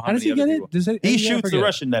it. I don't know How does he many get other it? people. Does it? He I shoots the forget.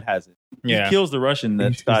 Russian that has it. Yeah. He kills the Russian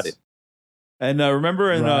that's got shoots- it. And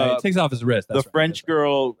remember, in Right. Takes off his wrist. the That's right. French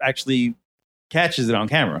girl actually catches it on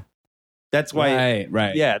camera. That's why.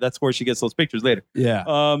 Right. Yeah, that's where she gets those pictures later. Yeah.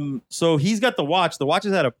 So he's got the watch. The watch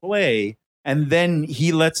is at a play, and then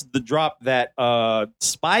he lets drop that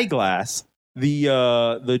spyglass.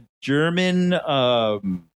 The German.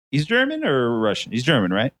 He's German or Russian? He's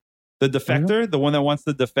German, right? The defector, the one that wants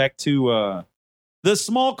to defect to the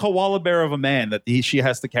small koala bear of a man that she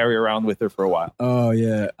has to carry around with her for a while. Oh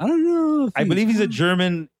yeah. I don't know. if I believe he's a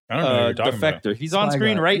German I don't know what you're talking about. defector. He's on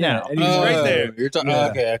screen Spyglass. right Yeah, now. and He's he's right there. You're talking.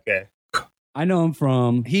 Yeah. Okay. I know him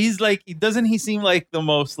from. He's like, doesn't he seem like the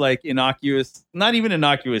most like innocuous? Not even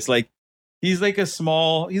innocuous. Like he's like he's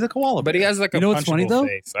a koala. But he has like You a know what's funny, punchable though?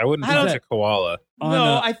 face. I wouldn't I don't- touch a koala. on No,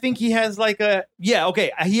 a- I think he has like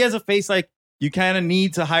okay. He has a face like you kind of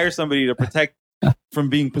need to hire somebody to protect from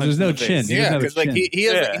being punched. there's no in the face. chin. He doesn't Yeah, have a because like chin.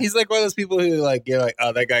 he he's like one of those people who like you're like,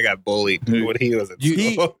 oh, that guy got bullied when he was in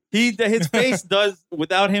He, school. his face does,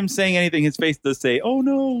 without him saying anything, his face does say, "Oh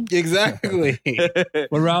no." Exactly. But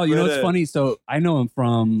Raul, you know But, what's funny? So I know him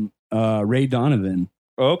from Ray Donovan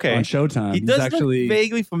Okay, on Showtime. he He's does actually look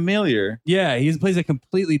vaguely familiar. yeah. He plays a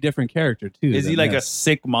completely different character too. Is he like a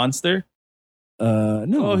sick monster? no?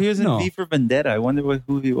 Oh, he was in no. V for Vendetta. I wonder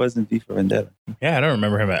who he was in V for Vendetta. Yeah, I don't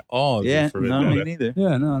remember him at all. Yeah, For no, me Vendetta. neither.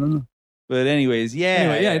 Yeah, no, I don't know. But anyways, yeah,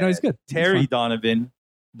 Anyway, yeah, no, he's good. He's Terry fine. Donovan,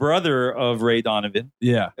 brother of Ray Donovan.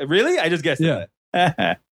 Yeah. Really? I just guessed Yeah.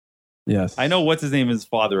 that. Yes. I know what's his name is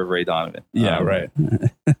father of Ray Donovan. Yeah. Um, Right.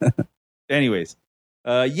 Anyways,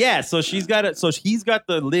 so he's got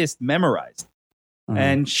the list memorized,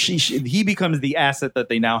 and he becomes the asset that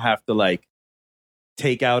they now have to like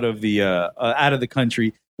take out of the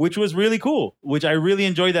country, which was really cool. Which I really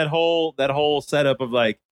enjoyed that whole setup of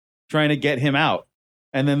like trying to get him out,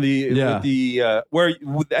 and then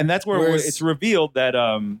that's where Where's- it's revealed that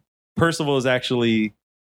Percival is actually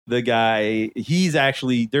the guy. He's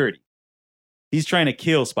actually dirty. He's trying to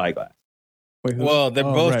kill Spyglass. Wait, who? Well, they're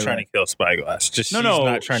both right, trying right. to kill Spyglass. Just No, she's no,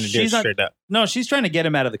 not trying to do it she's not- straight up. No, she's trying to get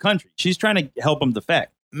him out of the country. She's trying to help him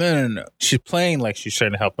defect. No. She's playing like she's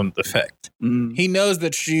trying to help him defect. Mm. He knows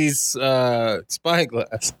that she's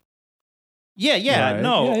Spyglass. Yeah, Right.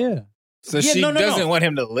 no. Yeah. So Yeah, she no. doesn't want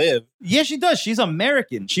him to live. Yeah, she does. She's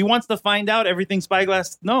American. She wants to find out everything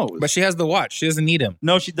Spyglass knows. But she has the watch. She doesn't need him.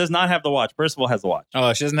 No, she does not have the watch. Percival has the watch.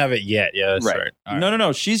 Oh, she doesn't have it yet. Yeah, that's right. All right.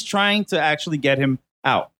 No. She's trying to actually get him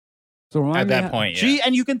out. So remind At me that how- point, yeah.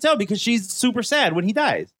 And you can tell because she's super sad when he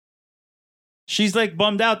dies. She's like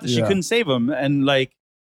bummed out that she Yeah. couldn't save him, and like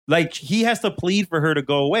he has to plead for her to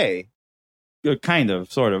go away. Kind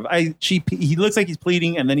of, sort of. He looks like he's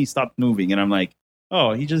pleading, and then he stopped moving, and I'm like,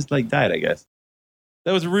 oh, he just like died, I guess.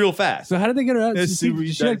 That was real fast. So how did they get her out? It's super-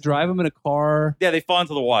 Did she like drive him in a car? Yeah, they fall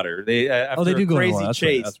into the water. They after they do a go in the crazy water. That's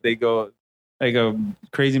chase, right, that's they go like a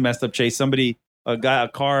crazy messed up chase. A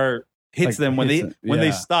car hits Like, them when hits they them.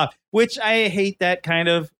 Yeah. stop. Which I hate that kind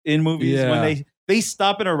of in movies when Yeah. they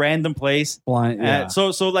stop in a random place. Blind. Yeah. So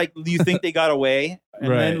like you think they got away, and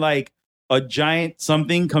Right. then like a giant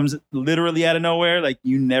something comes literally out of nowhere. Like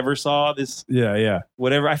you never saw this. yeah.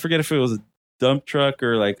 Whatever, I forget if it was a dump truck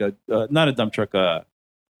or like a not a dump truck,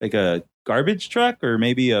 like a garbage truck or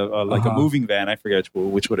maybe a like a Uh-huh. moving van. I forget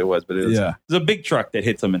which one it was, but it was, Yeah. a big truck that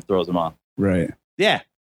hits them and throws them off. Right. Yeah.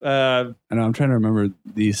 I know. I'm trying to remember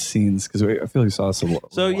these scenes because I feel like we saw this a little.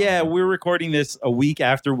 So yeah, we're recording this a week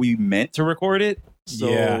after we meant to record it. So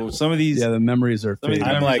Yeah. some of these, the memories are some of these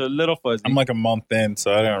fading. I'm memories like- are a little fuzzy. I'm like a month in,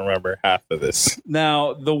 so I don't remember half of this.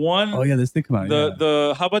 Now the one, Oh yeah, this did come out.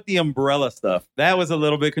 the how about the umbrella stuff? That was a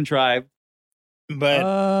little bit contrived.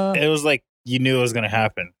 But it was like you knew it was going to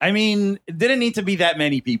happen. I mean, it didn't need to be that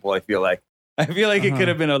many people. I feel like it Uh-huh. could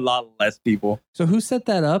have been a lot less people. so who set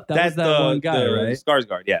that up? That was that one guy, right?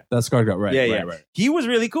 Skarsgård, yeah. That Skarsgård, right? Yeah, right, yeah. right. He was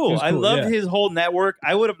really cool. He was I cool, loved yeah. his whole network.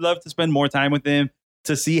 I would have loved to spend more time with him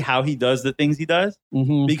to see how he does the things he does,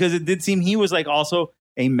 Mm-hmm. because it did seem he was like also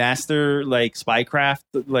a master like spycraft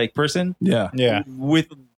like person Yeah. Yeah. with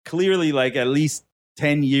clearly like at least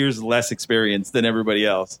 10 years less experience than everybody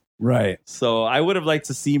else. Right. So I would have liked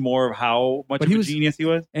to see more of how much But of he a was- genius he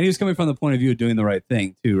was. And he was coming from the point of view of doing the right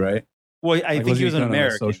thing too, right? Well, I Like, think he was an kind of a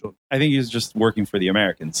American. social- I think he was just working for the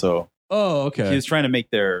Americans. So Oh, okay. he was trying to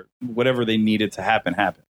make their whatever they needed to happen.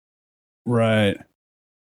 Right.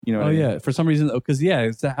 You know? Oh what I mean? yeah. For some reason, because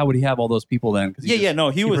how would he have all those people then? 'Cause he Yeah. just- No,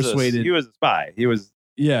 he was persuaded. he was a spy. He was.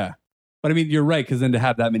 Yeah. But I mean, you're right, because then to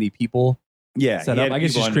have that many people Yeah. set he up, had I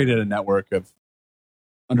guess people just under- created a network of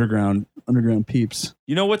underground peeps.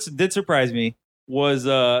 You know what did surprise me was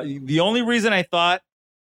the only reason I thought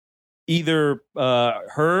either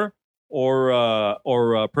her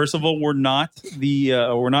or Percival were not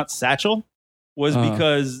Satchel was Uh-huh.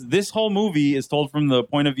 because this whole movie is told from the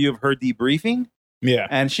point of view of her debriefing, Yeah.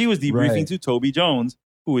 and she was debriefing Right. to Toby Jones,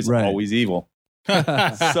 who is Right. always evil. So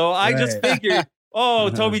I just Right. figured, oh,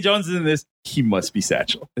 Uh-huh. Toby Jones is in this, he must be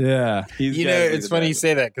Satchel. Yeah. He's You know, gotta be it's the funny bad you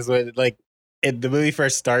say that because when like the movie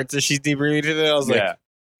first starts and she's debriefing it, I was guy. like,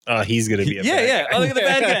 oh, he's gonna be a bad yeah. guy. Oh, look at the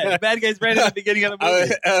bad guy. The bad guy's right at the beginning of the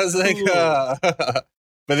movie. I was like, Ooh.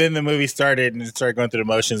 but then the movie started and it started going through the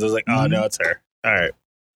motions. I was like, oh Mm-hmm. no, it's her. All right,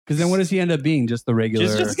 Because then what does he end up being? Just the regular.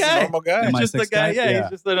 Just a guy. normal guy. Am I He's just the six guy. guy? Yeah, Yeah. he's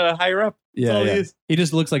just a higher up. Yeah, all he yeah. is. He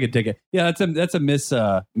just looks like a dickhead. Yeah, that's a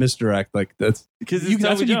misdirect. Like that's Because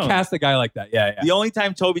that's when you cast a guy like that. Yeah, yeah. The only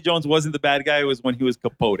time Toby Jones wasn't the bad guy was when he was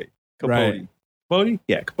Capote. Right. Capote?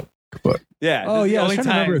 Yeah, Capote. Capote. Yeah. Oh this is yeah, the I was only trying to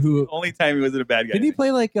time. remember who. Only time he wasn't a bad guy. Did he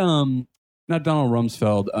play like not Donald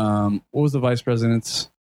Rumsfeld? What was the vice president's?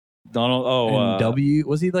 Donald? Oh, W.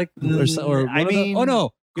 Was he like or I mean, oh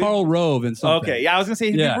no, Karl Rove and something. Okay, yeah, I was gonna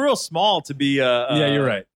say he'd Yeah. be real small to be. Yeah, you're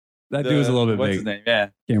right. That dude was a little bit what's big. his name? Yeah,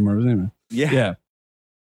 Can't remember his name. yeah.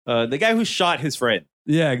 Yeah, The guy who shot his friend.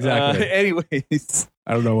 yeah, exactly. Anyways,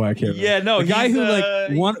 I don't know why I can't. Remember. yeah, no, the guy he's,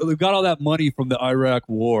 who who got all that money from the Iraq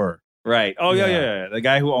War. right. Oh yeah, Yeah. yeah. The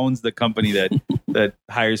guy who owns the company that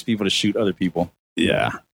hires people to shoot other people.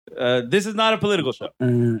 Yeah. This is not a political show.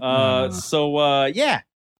 So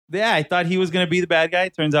yeah, I thought he was gonna be the bad guy.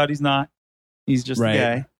 Turns out he's not. He's just Right. the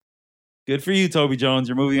guy. Good for you, Toby Jones.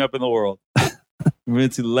 You're moving up in the world. You're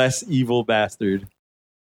into less evil bastard.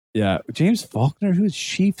 Yeah, James Faulkner, who's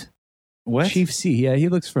Chief Chief C. Yeah, he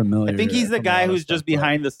looks familiar. I think he's the from a guy lot of who's stuff, just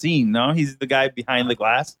behind the scene. No, he's the guy behind the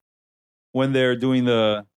glass when they're doing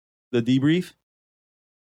the debrief.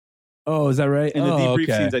 Oh, is that right? In the oh, debrief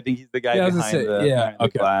okay. scenes, I think he's the guy Yeah, I was behind, gonna say, the, yeah, behind the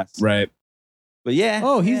okay. glass. Right. But yeah.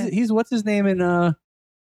 Oh, yeah. he's what's his name in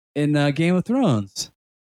Game of Thrones?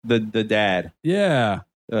 the dad. Yeah,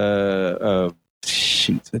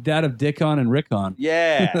 Shoot. the dad of Dickon and Rickon.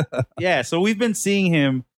 Yeah. Yeah. So we've been seeing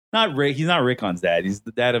him Not Rick. He's not Rickon's dad. He's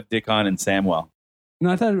the dad of Dickon and Samwell.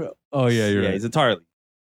 No, I thought. Oh yeah, you're right. He's a Tarly.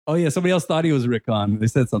 Oh yeah, somebody else thought he was Rickon. They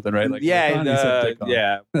said something right, like Rickon, he said Dickon.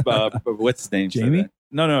 yeah. What's his name? Jamie?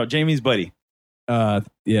 No, Jamie's buddy.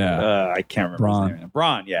 Yeah. I can't remember Bronn. his name.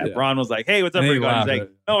 Bronn, yeah. Yeah. Bronn was like, "Hey, what's up, And he Rickon?" He's laughed like, at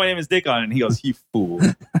it. "No, my name is Dickon," and he goes, "You fool."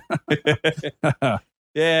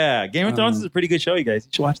 Yeah, Game of Thrones is a pretty good show, you guys.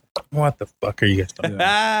 You should watch that. What the fuck are you guys talking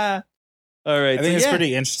about? All right, I think it's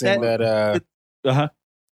pretty interesting that Uh-huh.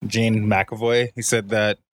 Gene McAvoy, he said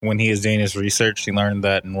that when he was doing his research, he learned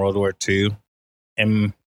that in World War II,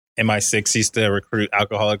 MI6 used to recruit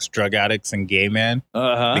alcoholics, drug addicts, and gay men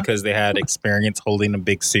because they had experience holding a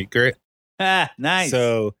big secret. Nice.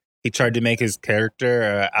 So he tried to make his character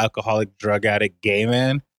an alcoholic, drug addict, gay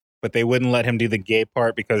man, but they wouldn't let him do the gay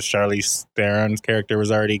part because Charlize Theron's character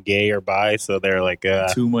was already gay or bi. So they're like,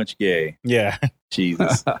 too much gay. yeah.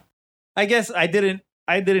 Jesus. I guess I didn't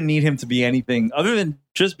need him to be anything other than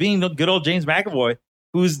just being the good old James McAvoy,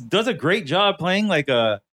 who does a great job playing like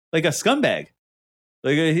a scumbag.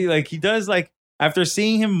 He does, like, after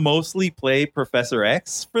seeing him mostly play Professor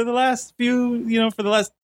X for the last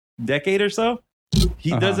decade or so,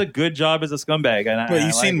 he does a good job as a scumbag. And Wait,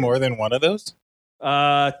 you've seen more than one of those?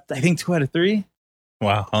 I think 2 out of 3.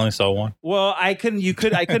 Wow, I only saw one. Well, I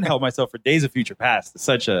couldn't help myself for Days of Future Past. It's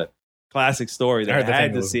such a classic story that I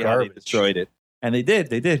had to see how they destroyed it. And they did.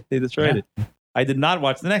 They destroyed it. I did not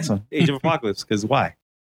watch the next one, Age of Apocalypse, because why?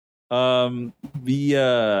 But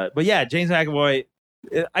yeah, James McAvoy.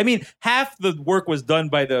 I mean, half the work was done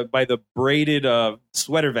by the braided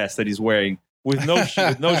sweater vest that he's wearing with no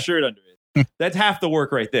shirt under it. That's half the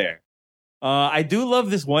work right there. I do love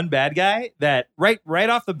this one bad guy that right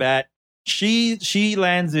off the bat, she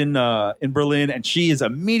lands in Berlin and she is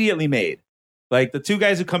immediately made. Like, the 2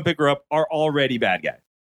 guys who come pick her up are already bad guys.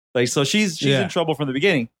 Like, so she's in trouble from the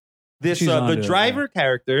beginning. The driver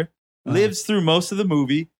character lives through most of the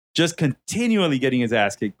movie, just continually getting his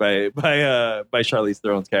ass kicked by Charlize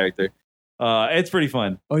Theron's character. It's pretty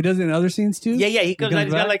fun. Oh, he does it in other scenes too? Yeah, he comes out.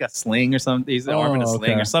 He's got like a sling or something. He's arming a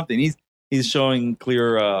sling or something. He's showing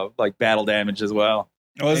clear like battle damage as well.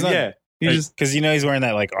 Oh, is that? Yeah. Because he's wearing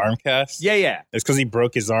that like arm cast. Yeah. It's because he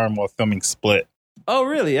broke his arm while filming Split. Oh,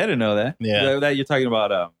 really? I didn't know that. Yeah. That you're talking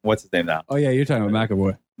about. What's his name now? Oh yeah, you're talking about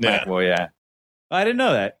McAvoy. Yeah. McAvoy, yeah. I didn't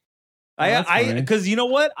know that. Because you know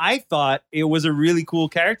what? I thought it was a really cool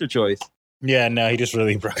character choice. Yeah, no, he just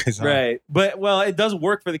really broke his arm. Right. But, well, it does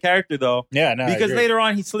work for the character, though. Yeah, no. Because later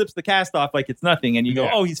on, he slips the cast off like it's nothing, and you go,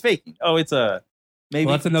 oh, he's faking. Oh, it's a... Maybe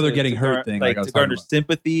that's another getting hurt thing. Like to garner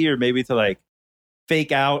sympathy, or maybe to, like,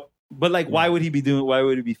 fake out. But, like, why would he be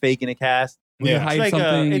faking a cast? Yeah. Hide it's like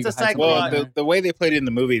something, it's a psychological... Well, the way they played it in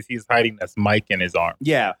the movies, he's hiding this mic in his arm.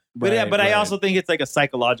 Yeah. But I also think it's like a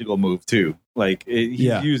psychological move, too. Like, he's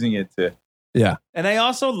using it to... Yeah. And I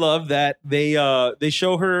also love that they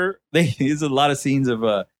show her. There's a lot of scenes of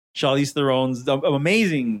Charlize Theron's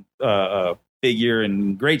amazing figure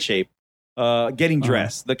in great shape, getting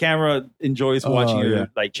dressed. The camera enjoys watching her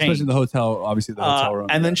like change. Especially in the hotel, obviously the hotel room.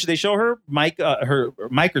 And then they show her mic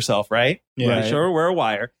herself, right? Yeah. They show her wear a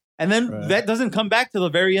wire. And then that doesn't come back till the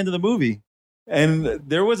very end of the movie. And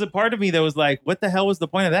there was a part of me that was like, what the hell was the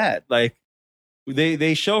point of that? Like,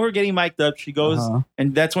 they show her getting mic'd up. She goes,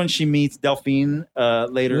 and that's when she meets Delphine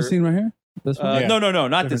later. This scene right here? This one? No,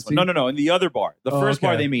 not this one. No. In the other bar. The first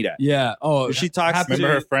bar they meet at. Yeah. Oh, she talks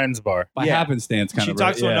Remember her friend's bar. By happenstance, kind of. She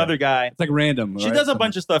talks to another guy. It's like random. She does a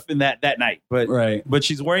bunch of stuff in that night. But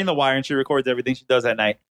she's wearing the wire and she records everything she does that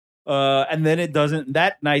night. And then it doesn't.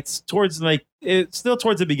 That night's towards it's still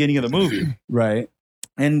towards the beginning of the movie. Right.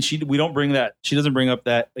 And she doesn't bring up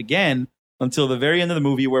that again until the very end of the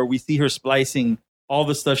movie, where we see her splicing all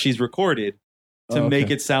the stuff she's recorded to make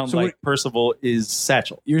it sound like Percival is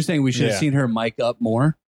Satchel. You're saying we should have seen her mic up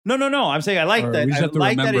more? No. I'm saying I like that. We just have to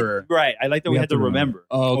remember. Right. I like that we had to remember.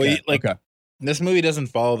 Oh, okay. This movie doesn't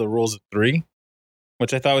follow the rules of 3,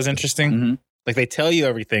 which I thought was interesting. Mm-hmm. Like, they tell you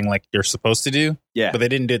everything like you're supposed to do. Yeah. But they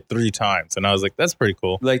didn't do it 3 times. And I was like, that's pretty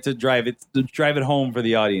cool. Like to drive it home for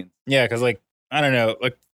the audience. Yeah. Because, like, I don't know.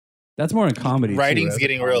 Like, that's more in comedy. Writing's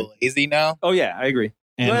getting real lazy now. Oh, yeah. I agree.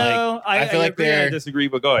 And I feel like I disagree,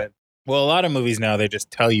 but go ahead. Well, a lot of movies now, they just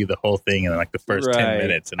tell you the whole thing in like the first 10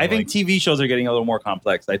 minutes. And I think TV shows are getting a little more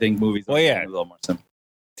complex. I think movies are getting a little more simple.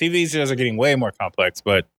 TV shows are getting way more complex,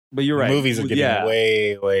 but you're right. Movies are getting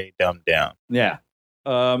way, way dumbed down. Yeah.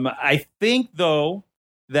 I think, though,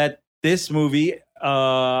 that this movie,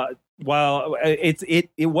 while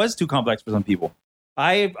it was too complex for some people,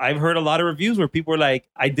 I've heard a lot of reviews where people were like,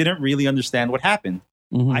 I didn't really understand what happened.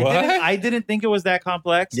 Mm-hmm. I didn't think it was that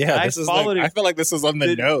complex. Yeah, I followed it. I feel like this was on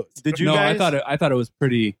the nose. Did you No, guys? I thought it was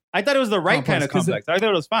pretty. I thought it was the right kind of complex. I thought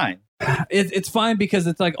it was fine. It's fine because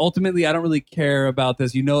it's like ultimately I don't really care about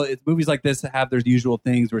this. It's movies like this that have their usual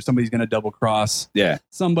things where somebody's going to double cross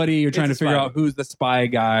somebody. You're trying to figure out who's the spy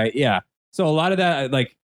guy. Yeah. So a lot of that,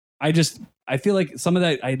 like, I feel like some of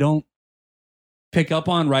that I don't pick up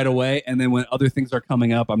on right away, and then when other things are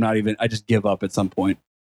coming up, I just give up at some point.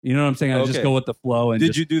 You know what I'm saying? I just go with the flow and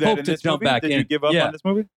did you do that hope in to this jump movie? back Did in. you give up on this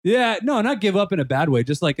movie? Yeah, no, not give up in a bad way,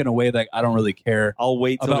 just like in a way that I don't really care. I'll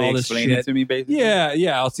wait till they explain it to me, basically.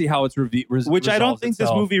 Yeah, I'll see how it's which I don't think this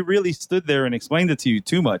movie really stood there and explained it to you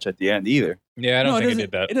too much at the end either. Yeah, I don't think it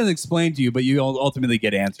did that. It doesn't explain to you, but you ultimately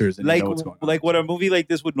get answers and you know what's going on. Like what a movie like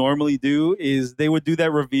this would normally do is they would do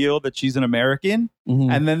that reveal that she's an American,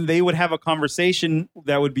 and then they would have a conversation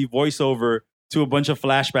that would be voiceover to a bunch of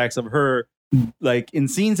flashbacks of her, like in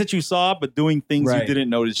scenes that you saw, but doing things you didn't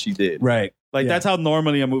notice she did. Right. Like that's how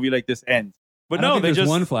normally a movie like this ends. But no, they just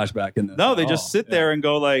one flashback in this. No, they just sit there and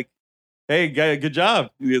go like, "Hey, guy, good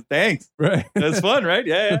job. Thanks. Right. That's fun, right?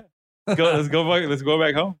 Yeah. Let's go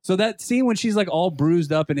back home." So that scene when she's like all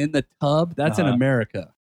bruised up and in the tub, that's in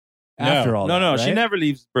America. After all, no, right? she never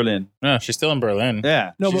leaves Berlin. No, she's still in Berlin.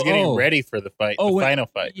 Yeah, she's getting ready for the fight, the final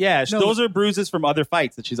fight. Yeah, those are bruises from other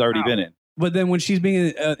fights that she's already been in. But then when she's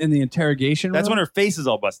being in the interrogation room, that's when her face is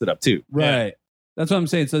all busted up too. Right. Yeah. That's what I'm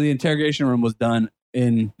saying. So the interrogation room was done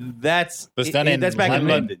in. That's back in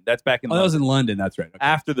London. That's back in. That was in London. That's right. Okay.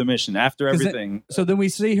 After the mission, after everything. So then we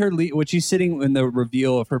see her when she's sitting in the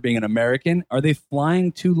reveal of her being an American. Are they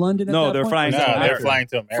flying to London? No, they're flying. They're flying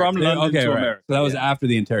to America from London to America. So that was after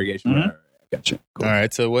the interrogation. Mm-hmm. Gotcha. Cool. All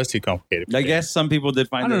right, so it was too complicated. I guess some people did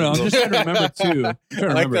find. I don't know. I'm just trying to remember too.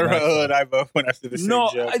 I like the Raul and I both went after the same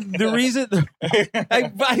joke. The reason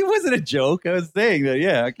it wasn't a joke. I was saying that.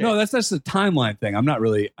 Yeah. Okay. No, that's just a timeline thing. I'm not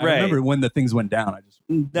really. I remember when the things went down. I just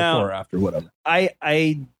before or after whatever.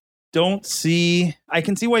 I don't see. I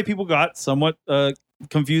can see why people got somewhat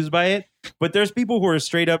confused by it, but there's people who are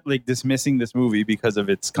straight up like dismissing this movie because of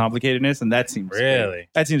its complicatedness, and that seems really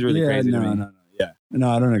crazy. No. Yeah. No,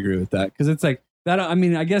 I don't agree with that because it's like that. I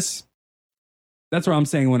mean, I guess that's what I'm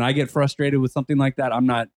saying. When I get frustrated with something like that,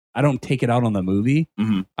 I don't take it out on the movie.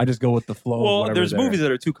 Mm-hmm. I just go with the flow. Well, there's movies that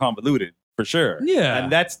are too convoluted for sure. Yeah.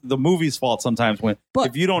 And that's the movie's fault sometimes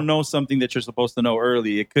if you don't know something that you're supposed to know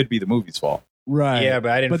early, it could be the movie's fault. Right. Yeah,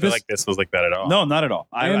 but I didn't feel like this was like that at all. No, not at all.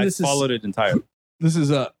 I followed it entirely. This is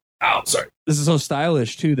This is so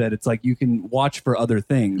stylish too that it's like you can watch for other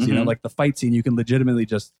things. You know, like the fight scene, you can legitimately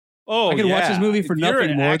just. I could watch this movie for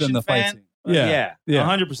nothing more than the fight scene. Yeah,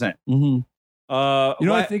 100%. Mm-hmm. You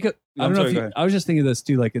know, I think I don't know if I was just thinking of this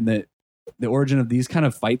too, like in the origin of these kind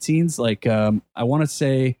of fight scenes. Like I want to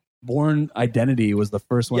say, Bourne Identity was the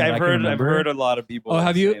first one. Yeah, I've heard a lot of people. Oh,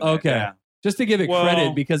 have you? Okay, yeah. Just to give it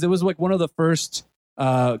credit because it was like one of the first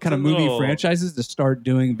kind of movie franchises to start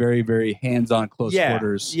doing very, very hands-on, close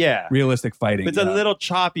quarters, realistic fighting. It's a little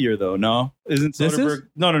choppier though. No, isn't Soderbergh?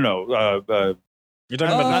 No. You're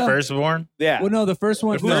talking about the first Bourne? Yeah. Well, no, the first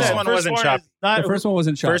one. The first one wasn't choppy. The first one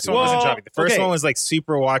wasn't choppy. The first one was like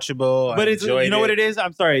super watchable. But it's what it is.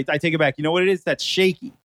 I'm sorry, I take it back. You know what it is? That's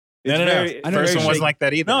shaky. No. The first one wasn't like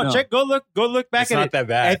that either. No, check. Go look back it's at it. Not that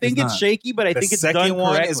bad. I think it's shaky, but I think it's done correctly. The second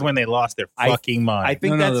one is when they lost their fucking mind. I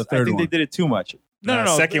think they did it too much. No.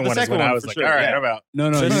 The second one is when I was like, all right, I'm out.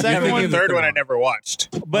 No. The second one, the third one I never watched.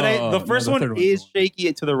 But the first one is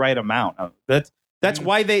shaky to the right amount. That's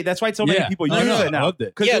why so many people use it now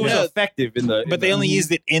because it was effective in the. But they only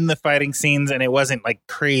used it in the fighting scenes, and it wasn't like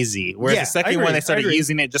crazy. Whereas the second one, they started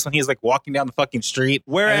using it just when he was like walking down the fucking street.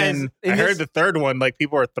 Whereas I heard the third one, like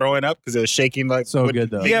people were throwing up because it was shaking like so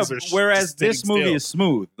good though. Yeah. Whereas this movie is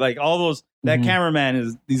smooth, like all those. That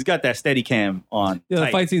cameraman he's got that steady cam on. Yeah, the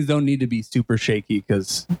fight scenes don't need to be super shaky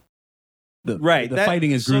because the fighting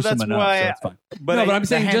is gruesome enough. So it's fine. But I'm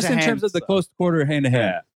saying just in terms of the close quarter hand to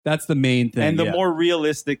hand. That's the main thing. And the more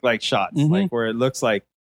realistic like shots, like where it looks like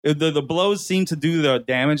the blows seem to do the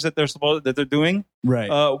damage that they're doing. Right.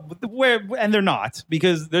 And they're not,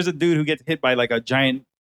 because there's a dude who gets hit by like a giant,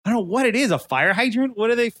 I don't know what it is, a fire hydrant. What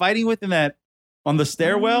are they fighting with on the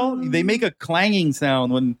stairwell? They make a clanging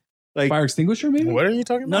sound when like fire extinguisher, maybe? What are you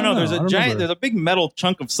talking about? No, there's a big metal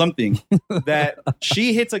chunk of something that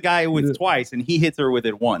she hits a guy with twice and he hits her with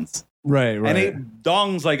it once. Right. And it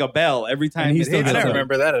dongs like a bell every time it hits. I don't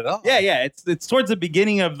remember that at all. Yeah. It's towards the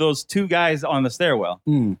beginning of those two guys on the stairwell.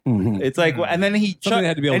 It's like, and then he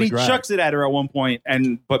chucks it at her at one point,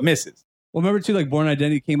 but misses. Well, remember too, like Bourne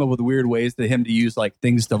Identity came up with weird ways to him to use like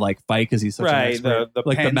things to like fight because he's such an expert. The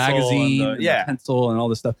like the magazine, the pencil, and all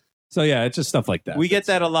this stuff. So yeah, it's just stuff like that. We get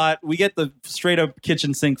that a lot. We get the straight up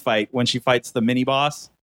kitchen sink fight when she fights the mini boss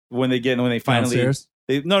when they finally downstairs.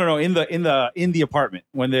 No in the apartment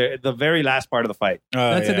when they're the very last part of the fight.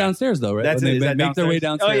 That's it downstairs though, right? That's when it. they Is that make their way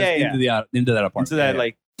downstairs? downstairs into that apartment.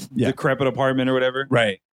 Into that decrepit apartment or whatever.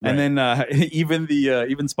 Right. And then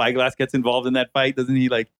even Spyglass gets involved in that fight. Doesn't he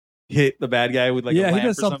hit the bad guy with a lamp he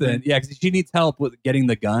does or something? Yeah, because she needs help with getting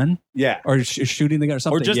the gun. Yeah. Or shooting the gun or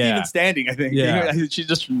something. Or just even standing, I think. Yeah. She's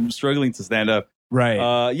just struggling to stand up.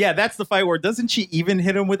 Right. That's the fight where doesn't she even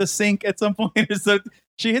hit him with a sink at some point? So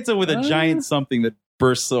she hits him with a giant something that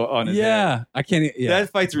bursts on his head. I can't. Yeah. That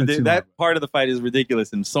fight's ridiculous. That part of the fight is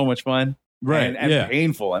ridiculous and so much fun. Right. And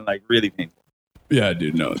painful and really painful. Yeah,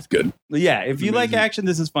 dude. No, it's good. Yeah, if you like action,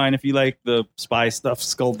 this is fine. If you like the spy stuff,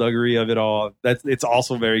 skullduggery of it all, it's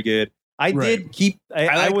also very good. I like the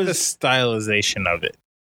stylization of it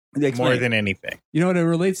more than anything. You know what? It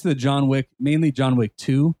relates to the John Wick, mainly John Wick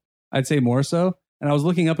 2. I'd say more so. And I was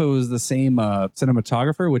looking up; it was the same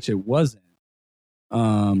cinematographer, which it wasn't.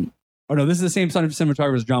 Oh no, this is the same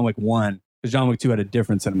cinematographer as John Wick 1, because John Wick 2 had a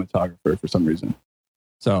different cinematographer for some reason.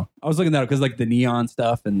 So I was looking at it because the neon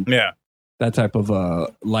stuff and that type of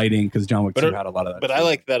lighting, because John Wick 2 had a lot of that. But I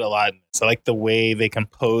like that a lot. So I like the way they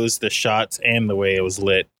composed the shots and the way it was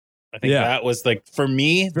lit. I think that was for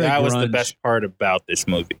me, that was the best part about this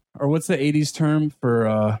movie. Or what's the 80s term for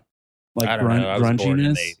I don't know. I was born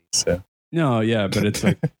in the 80s, so. No, yeah, but it's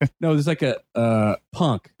no, there's a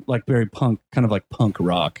punk, very punk, kind of punk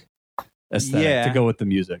rock aesthetic to go with the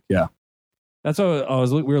music. Yeah. That's what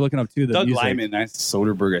we were looking up too. The Doug music. Lyman, that's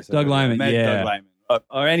Soderbergh. I said Doug Lyman, Doug Lyman.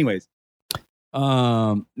 Or anyways.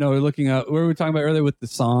 No, we're looking at what we were talking about earlier with the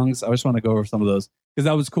songs. I just want to go over some of those because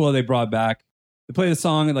that was cool. They brought back, they play the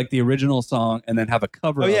song and the original song and then have a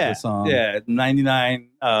cover of the song. Yeah, 99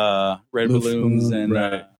 Red Balloons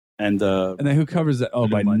and then who covers it? Oh,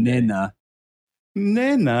 by Nena.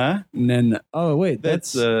 Nena. Oh wait,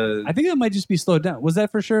 that's I think that might just be slowed down. Was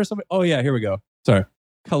that for sure? Somebody? Oh yeah, here we go. Sorry,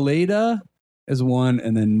 Kaleda is one,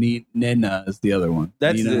 and then Nena is the other one.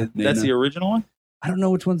 That's the original one. I don't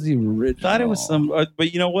know which one's the original. Thought it was some,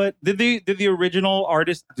 but you know what? Did the original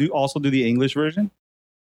artist also do the English version?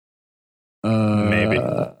 Maybe.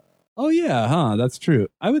 Oh yeah, huh? That's true.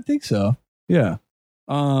 I would think so. Yeah.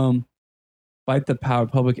 Fight the Power,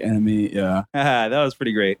 Public Enemy. Yeah. That was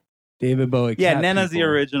pretty great. David Bowie. Yeah, Nena's the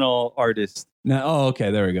original artist. Oh, okay.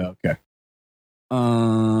 There we go. Okay.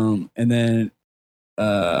 And then,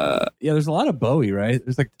 there's a lot of Bowie, right?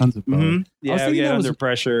 There's tons of Bowie. Mm-hmm. Yeah, we get Under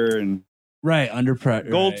Pressure and Under Pressure.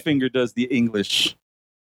 Goldfinger does the English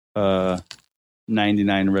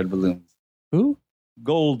 99 Red Balloons. Who?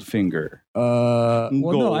 Goldfinger.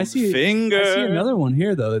 No, I see another one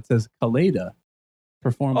here though that says Kaleda.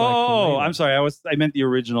 Performed by Kaleda. I'm sorry. I meant the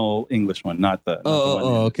original English one, not the.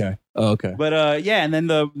 Okay. Okay. But and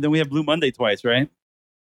then we have Blue Monday twice, right?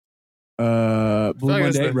 Blue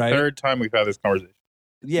Monday, right? Third time we've had this conversation.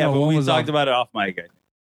 Yeah, but we talked about it off mic.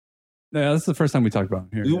 Yeah, that's the first time we talked about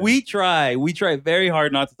it here. We try very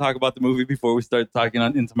hard not to talk about the movie before we start talking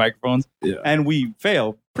into microphones, and we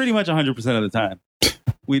fail pretty much 100% of the time.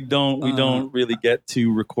 We don't really get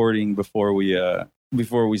to recording before we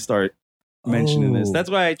start mentioning this. That's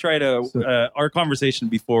why I try to. Our conversation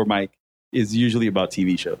before Mike is usually about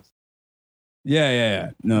TV shows.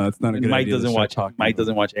 Yeah. No, it's not a good Mike idea. Mike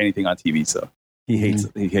doesn't watch anything on TV, so he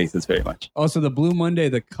hates this very much. Also, the Blue Monday,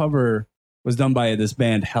 the cover was done by this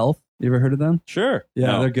band Health. You ever heard of them? Sure.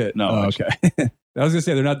 Yeah, they're good. No. Okay. I was gonna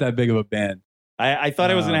say they're not that big of a band. I thought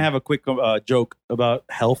I was gonna have a quick joke about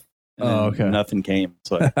Health. Okay. Nothing came,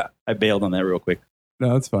 so I bailed on that real quick.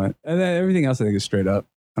 No, that's fine. And then everything else I think is straight up.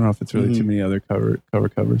 I don't know if it's really too many other covers.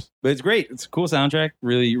 But it's great. It's a cool soundtrack.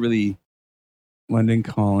 Really, really. London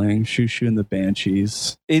Calling, Shoo Shoo and the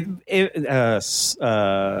Banshees. Is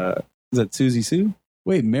that Susie Sue?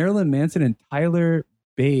 Wait, Marilyn Manson and Tyler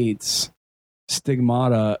Bates.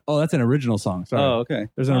 Stigmata. Oh, that's an original song. Sorry. Oh, okay.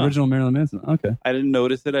 There's an original Marilyn Manson. Okay. I didn't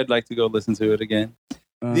notice it. I'd like to go listen to it again.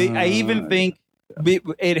 I even think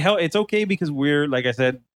it's okay because we're, like I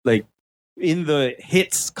said, in the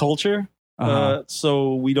hits culture.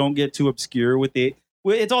 So we don't get too obscure with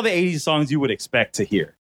it's all the 80s songs you would expect to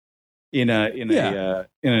hear in an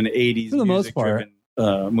 80s for the most part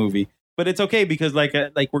movie. But it's okay because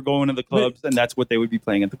we're going to the clubs and that's what they would be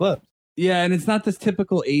playing at the clubs. Yeah, and it's not this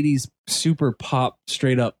typical 80s super pop,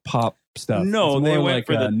 straight up pop stuff. No, it's they more went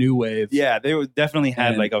for the new wave. Yeah, they definitely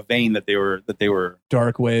had a vein that they were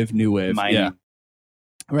dark wave, new wave. Mining. Yeah.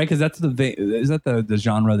 Right, because that's the vein. Is that the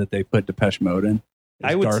genre that they put Depeche Mode in?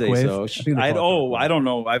 I would say wave? so. I don't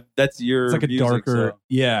know. That's your. It's like a music, darker. So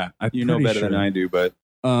yeah, you know better than I do, but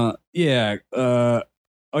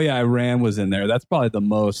Oh yeah, Iran was in there. That's probably the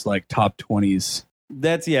most like top 20s.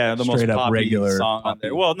 That's the most Straight up poppy regular song on poppy.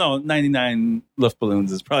 there. Well, no, 99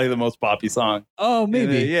 Luftballons is probably the most poppy song. Oh,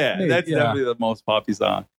 maybe. Maybe, That's definitely the most poppy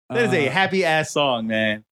song. That is a happy ass song,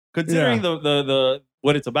 man. Considering the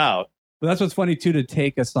what it's about. But that's what's funny too, to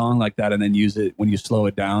take a song like that and then use it when you slow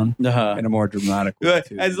it down in a more dramatic way.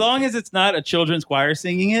 Too. As long as it's not a children's choir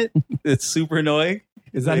singing it, it's super annoying.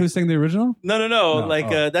 Is that who sang the original? No. Like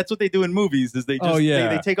that's what they do in movies. Is they just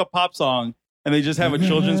they take a pop song and they just have a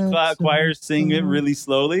children's choir sing it really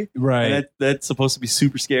slowly. Right. And that's supposed to be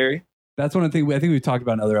super scary. That's one of the things I think we've talked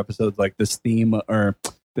about in other episodes, like this theme or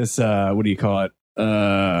this what do you call it?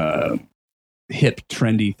 Hip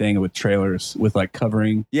trendy thing with trailers with like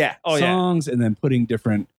covering songs and then putting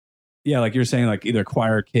different like you're saying, like either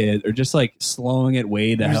choir kid or just like slowing it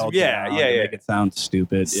way the hell down to make it sound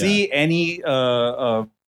stupid. See any trailer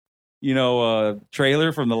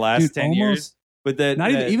from the last 10 years, but that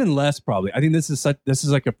not even less probably. I think this is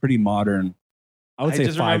like a pretty modern. I would say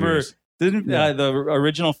just 5 remember, years. Didn't the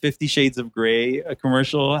original 50 Shades of Grey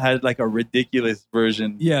commercial had like a ridiculous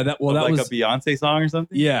version? Yeah, that was a Beyonce song or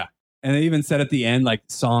something. Yeah. And they even said at the end, like,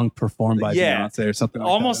 song performed by Beyonce or something like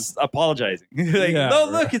almost that. apologizing.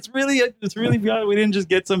 Look, it's really Beyonce. We didn't just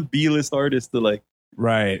get some B-list artist to like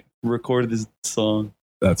record this song.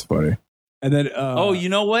 That's funny. And then you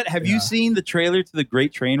know what? Have you seen the trailer to The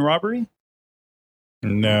Great Train Robbery?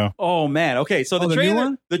 No. Oh man. Okay, so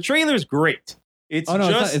the trailer's great. It's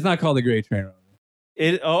not called The Great Train Robbery.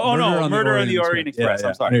 Murder on the Orient Express.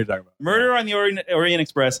 I'm sorry. I know you're talking about. Murder on the Orient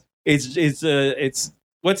Express. It's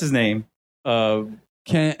what's his name? Fucking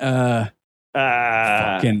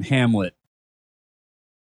Hamlet.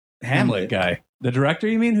 Hamlet guy. The director,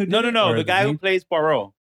 you mean? Who? No. The guy who plays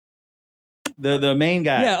Poirot. The main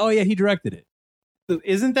guy. Yeah. Oh yeah, he directed it.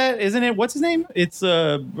 Isn't it? What's his name? It's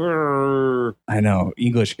I know,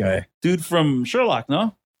 English guy. Dude from Sherlock.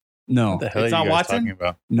 No. No. What the hell it's are not you guys Watson? talking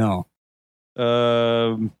about? No.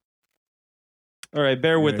 All right,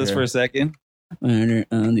 bear with us for a second. Murder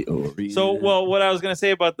on the Orient. So, what I was gonna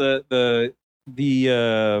say about the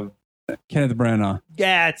Kenneth Branagh.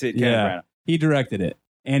 That's it. Kenneth Branagh. He directed it,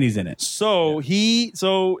 and he's in it. So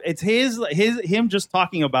it's him just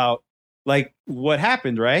talking about like what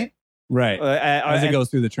happened, right? Right. As it goes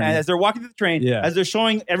through the train. And as they're walking through the train, as they're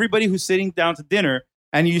showing everybody who's sitting down to dinner,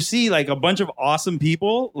 and you see like a bunch of awesome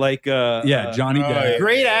people, like Johnny Depp,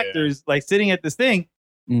 great actors, like sitting at this thing.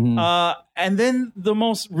 Mm-hmm. And then the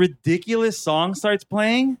most ridiculous song starts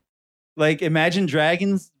playing, like Imagine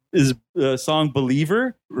Dragons' song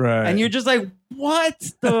 "Believer," right? And you're just like,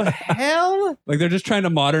 "What the hell?" Like they're just trying to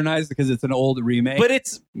modernize because it's an old remake, but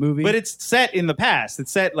it's movie. But it's set in the past.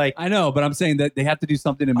 It's set like I know, but I'm saying that they have to do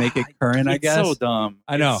something to make it current. I guess so dumb.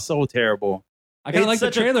 I know, it's so terrible. I kind of like the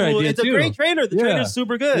trailer idea It's too. a great trailer. The trailer's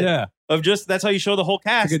super good. Yeah. That's how you show the whole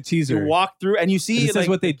cast. It's a good teaser. You walk through and you see this is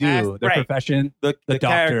what they do. Their profession, the doctor,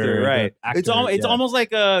 character, right? Actor, it's almost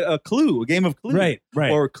like a Clue, a game of Clue, right?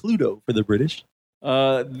 Or Cluedo for the British.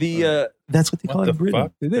 That's what they call it in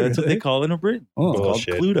Britain. That's what they call it in Britain. Oh, it's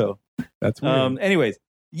called Cluedo. That's weird. Anyways,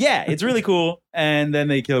 yeah, it's really cool. And then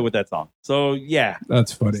they kill it with that song. So yeah,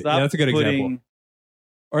 that's funny. That's a good example.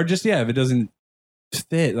 Or just if it doesn't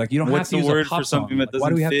fit, like you don't have to use a pop song. Why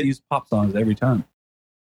do we have to use pop songs every time?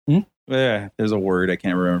 Yeah, there's a word I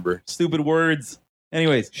can't remember. Stupid words.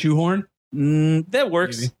 Anyways, shoehorn. That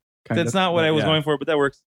works. That's not what I was going for, but that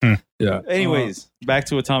works. Yeah. Anyways, back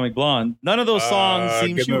to Atomic Blonde. None of those songs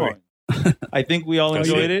seem shoehorn. I think we all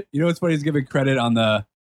enjoyed it. You know what's funny is giving credit on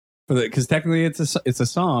because technically it's a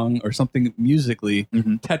song or something musically.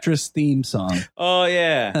 Mm-hmm. Tetris theme song. Oh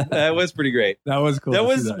yeah, that was pretty great. That was cool. That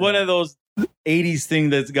was one of those 80s thing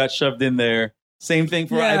that's got shoved in there. Same thing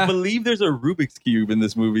for I believe there's a Rubik's Cube in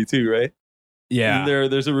this movie too, right? Yeah.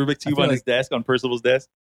 There's a Rubik's Cube on his desk, on Percival's desk.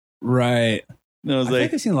 Right. And I was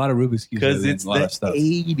like, I've seen a lot of Rubik's Cubes because it's the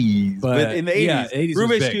 80s. But in the 80s,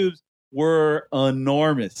 Rubik's Cubes were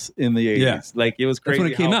enormous in the 80s. Yeah. Like it was crazy. That's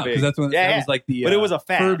when it came out because that's when that was like the. But it was a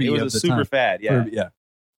fad. Furby it was a super time. fad. Yeah. Furby, yeah.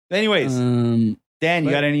 Anyways, Dan, you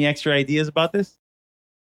got any extra ideas about this?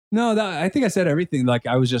 No, I think I said everything. Like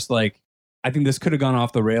I was just like, I think this could have gone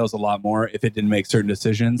off the rails a lot more if it didn't make certain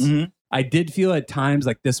decisions. Mm-hmm. I did feel at times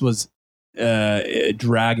like this was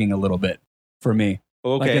dragging a little bit for me.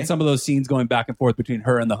 Okay. Like in some of those scenes going back and forth between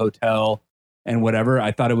her and the hotel and whatever,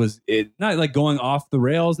 I thought it was not like going off the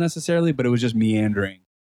rails necessarily, but it was just meandering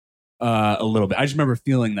a little bit. I just remember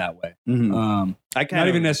feeling that way. Mm-hmm. Not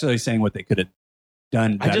even necessarily saying what they could have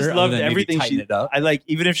done better. I just loved everything she it up. I like,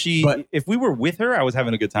 even if we were with her, I was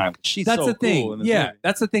having a good time. That's the thing. Cool movie.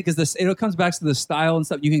 That's the thing, because it comes back to the style and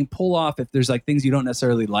stuff. You can pull off if there's like things you don't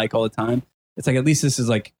necessarily like all the time. it's like at least this is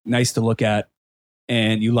like nice to look at,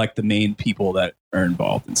 and you like the main people that are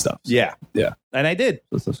involved and stuff. So, yeah. And I did,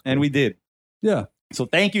 cool. and we did. Yeah. So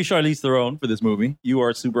thank you, Charlize Theron, for this movie. You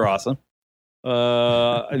are super awesome.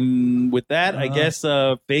 And with that, I guess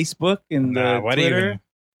Facebook and Twitter.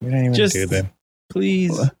 We didn't even just do that.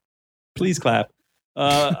 Please clap.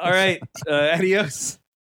 All right. Adios.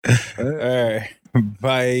 All right.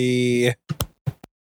 Bye.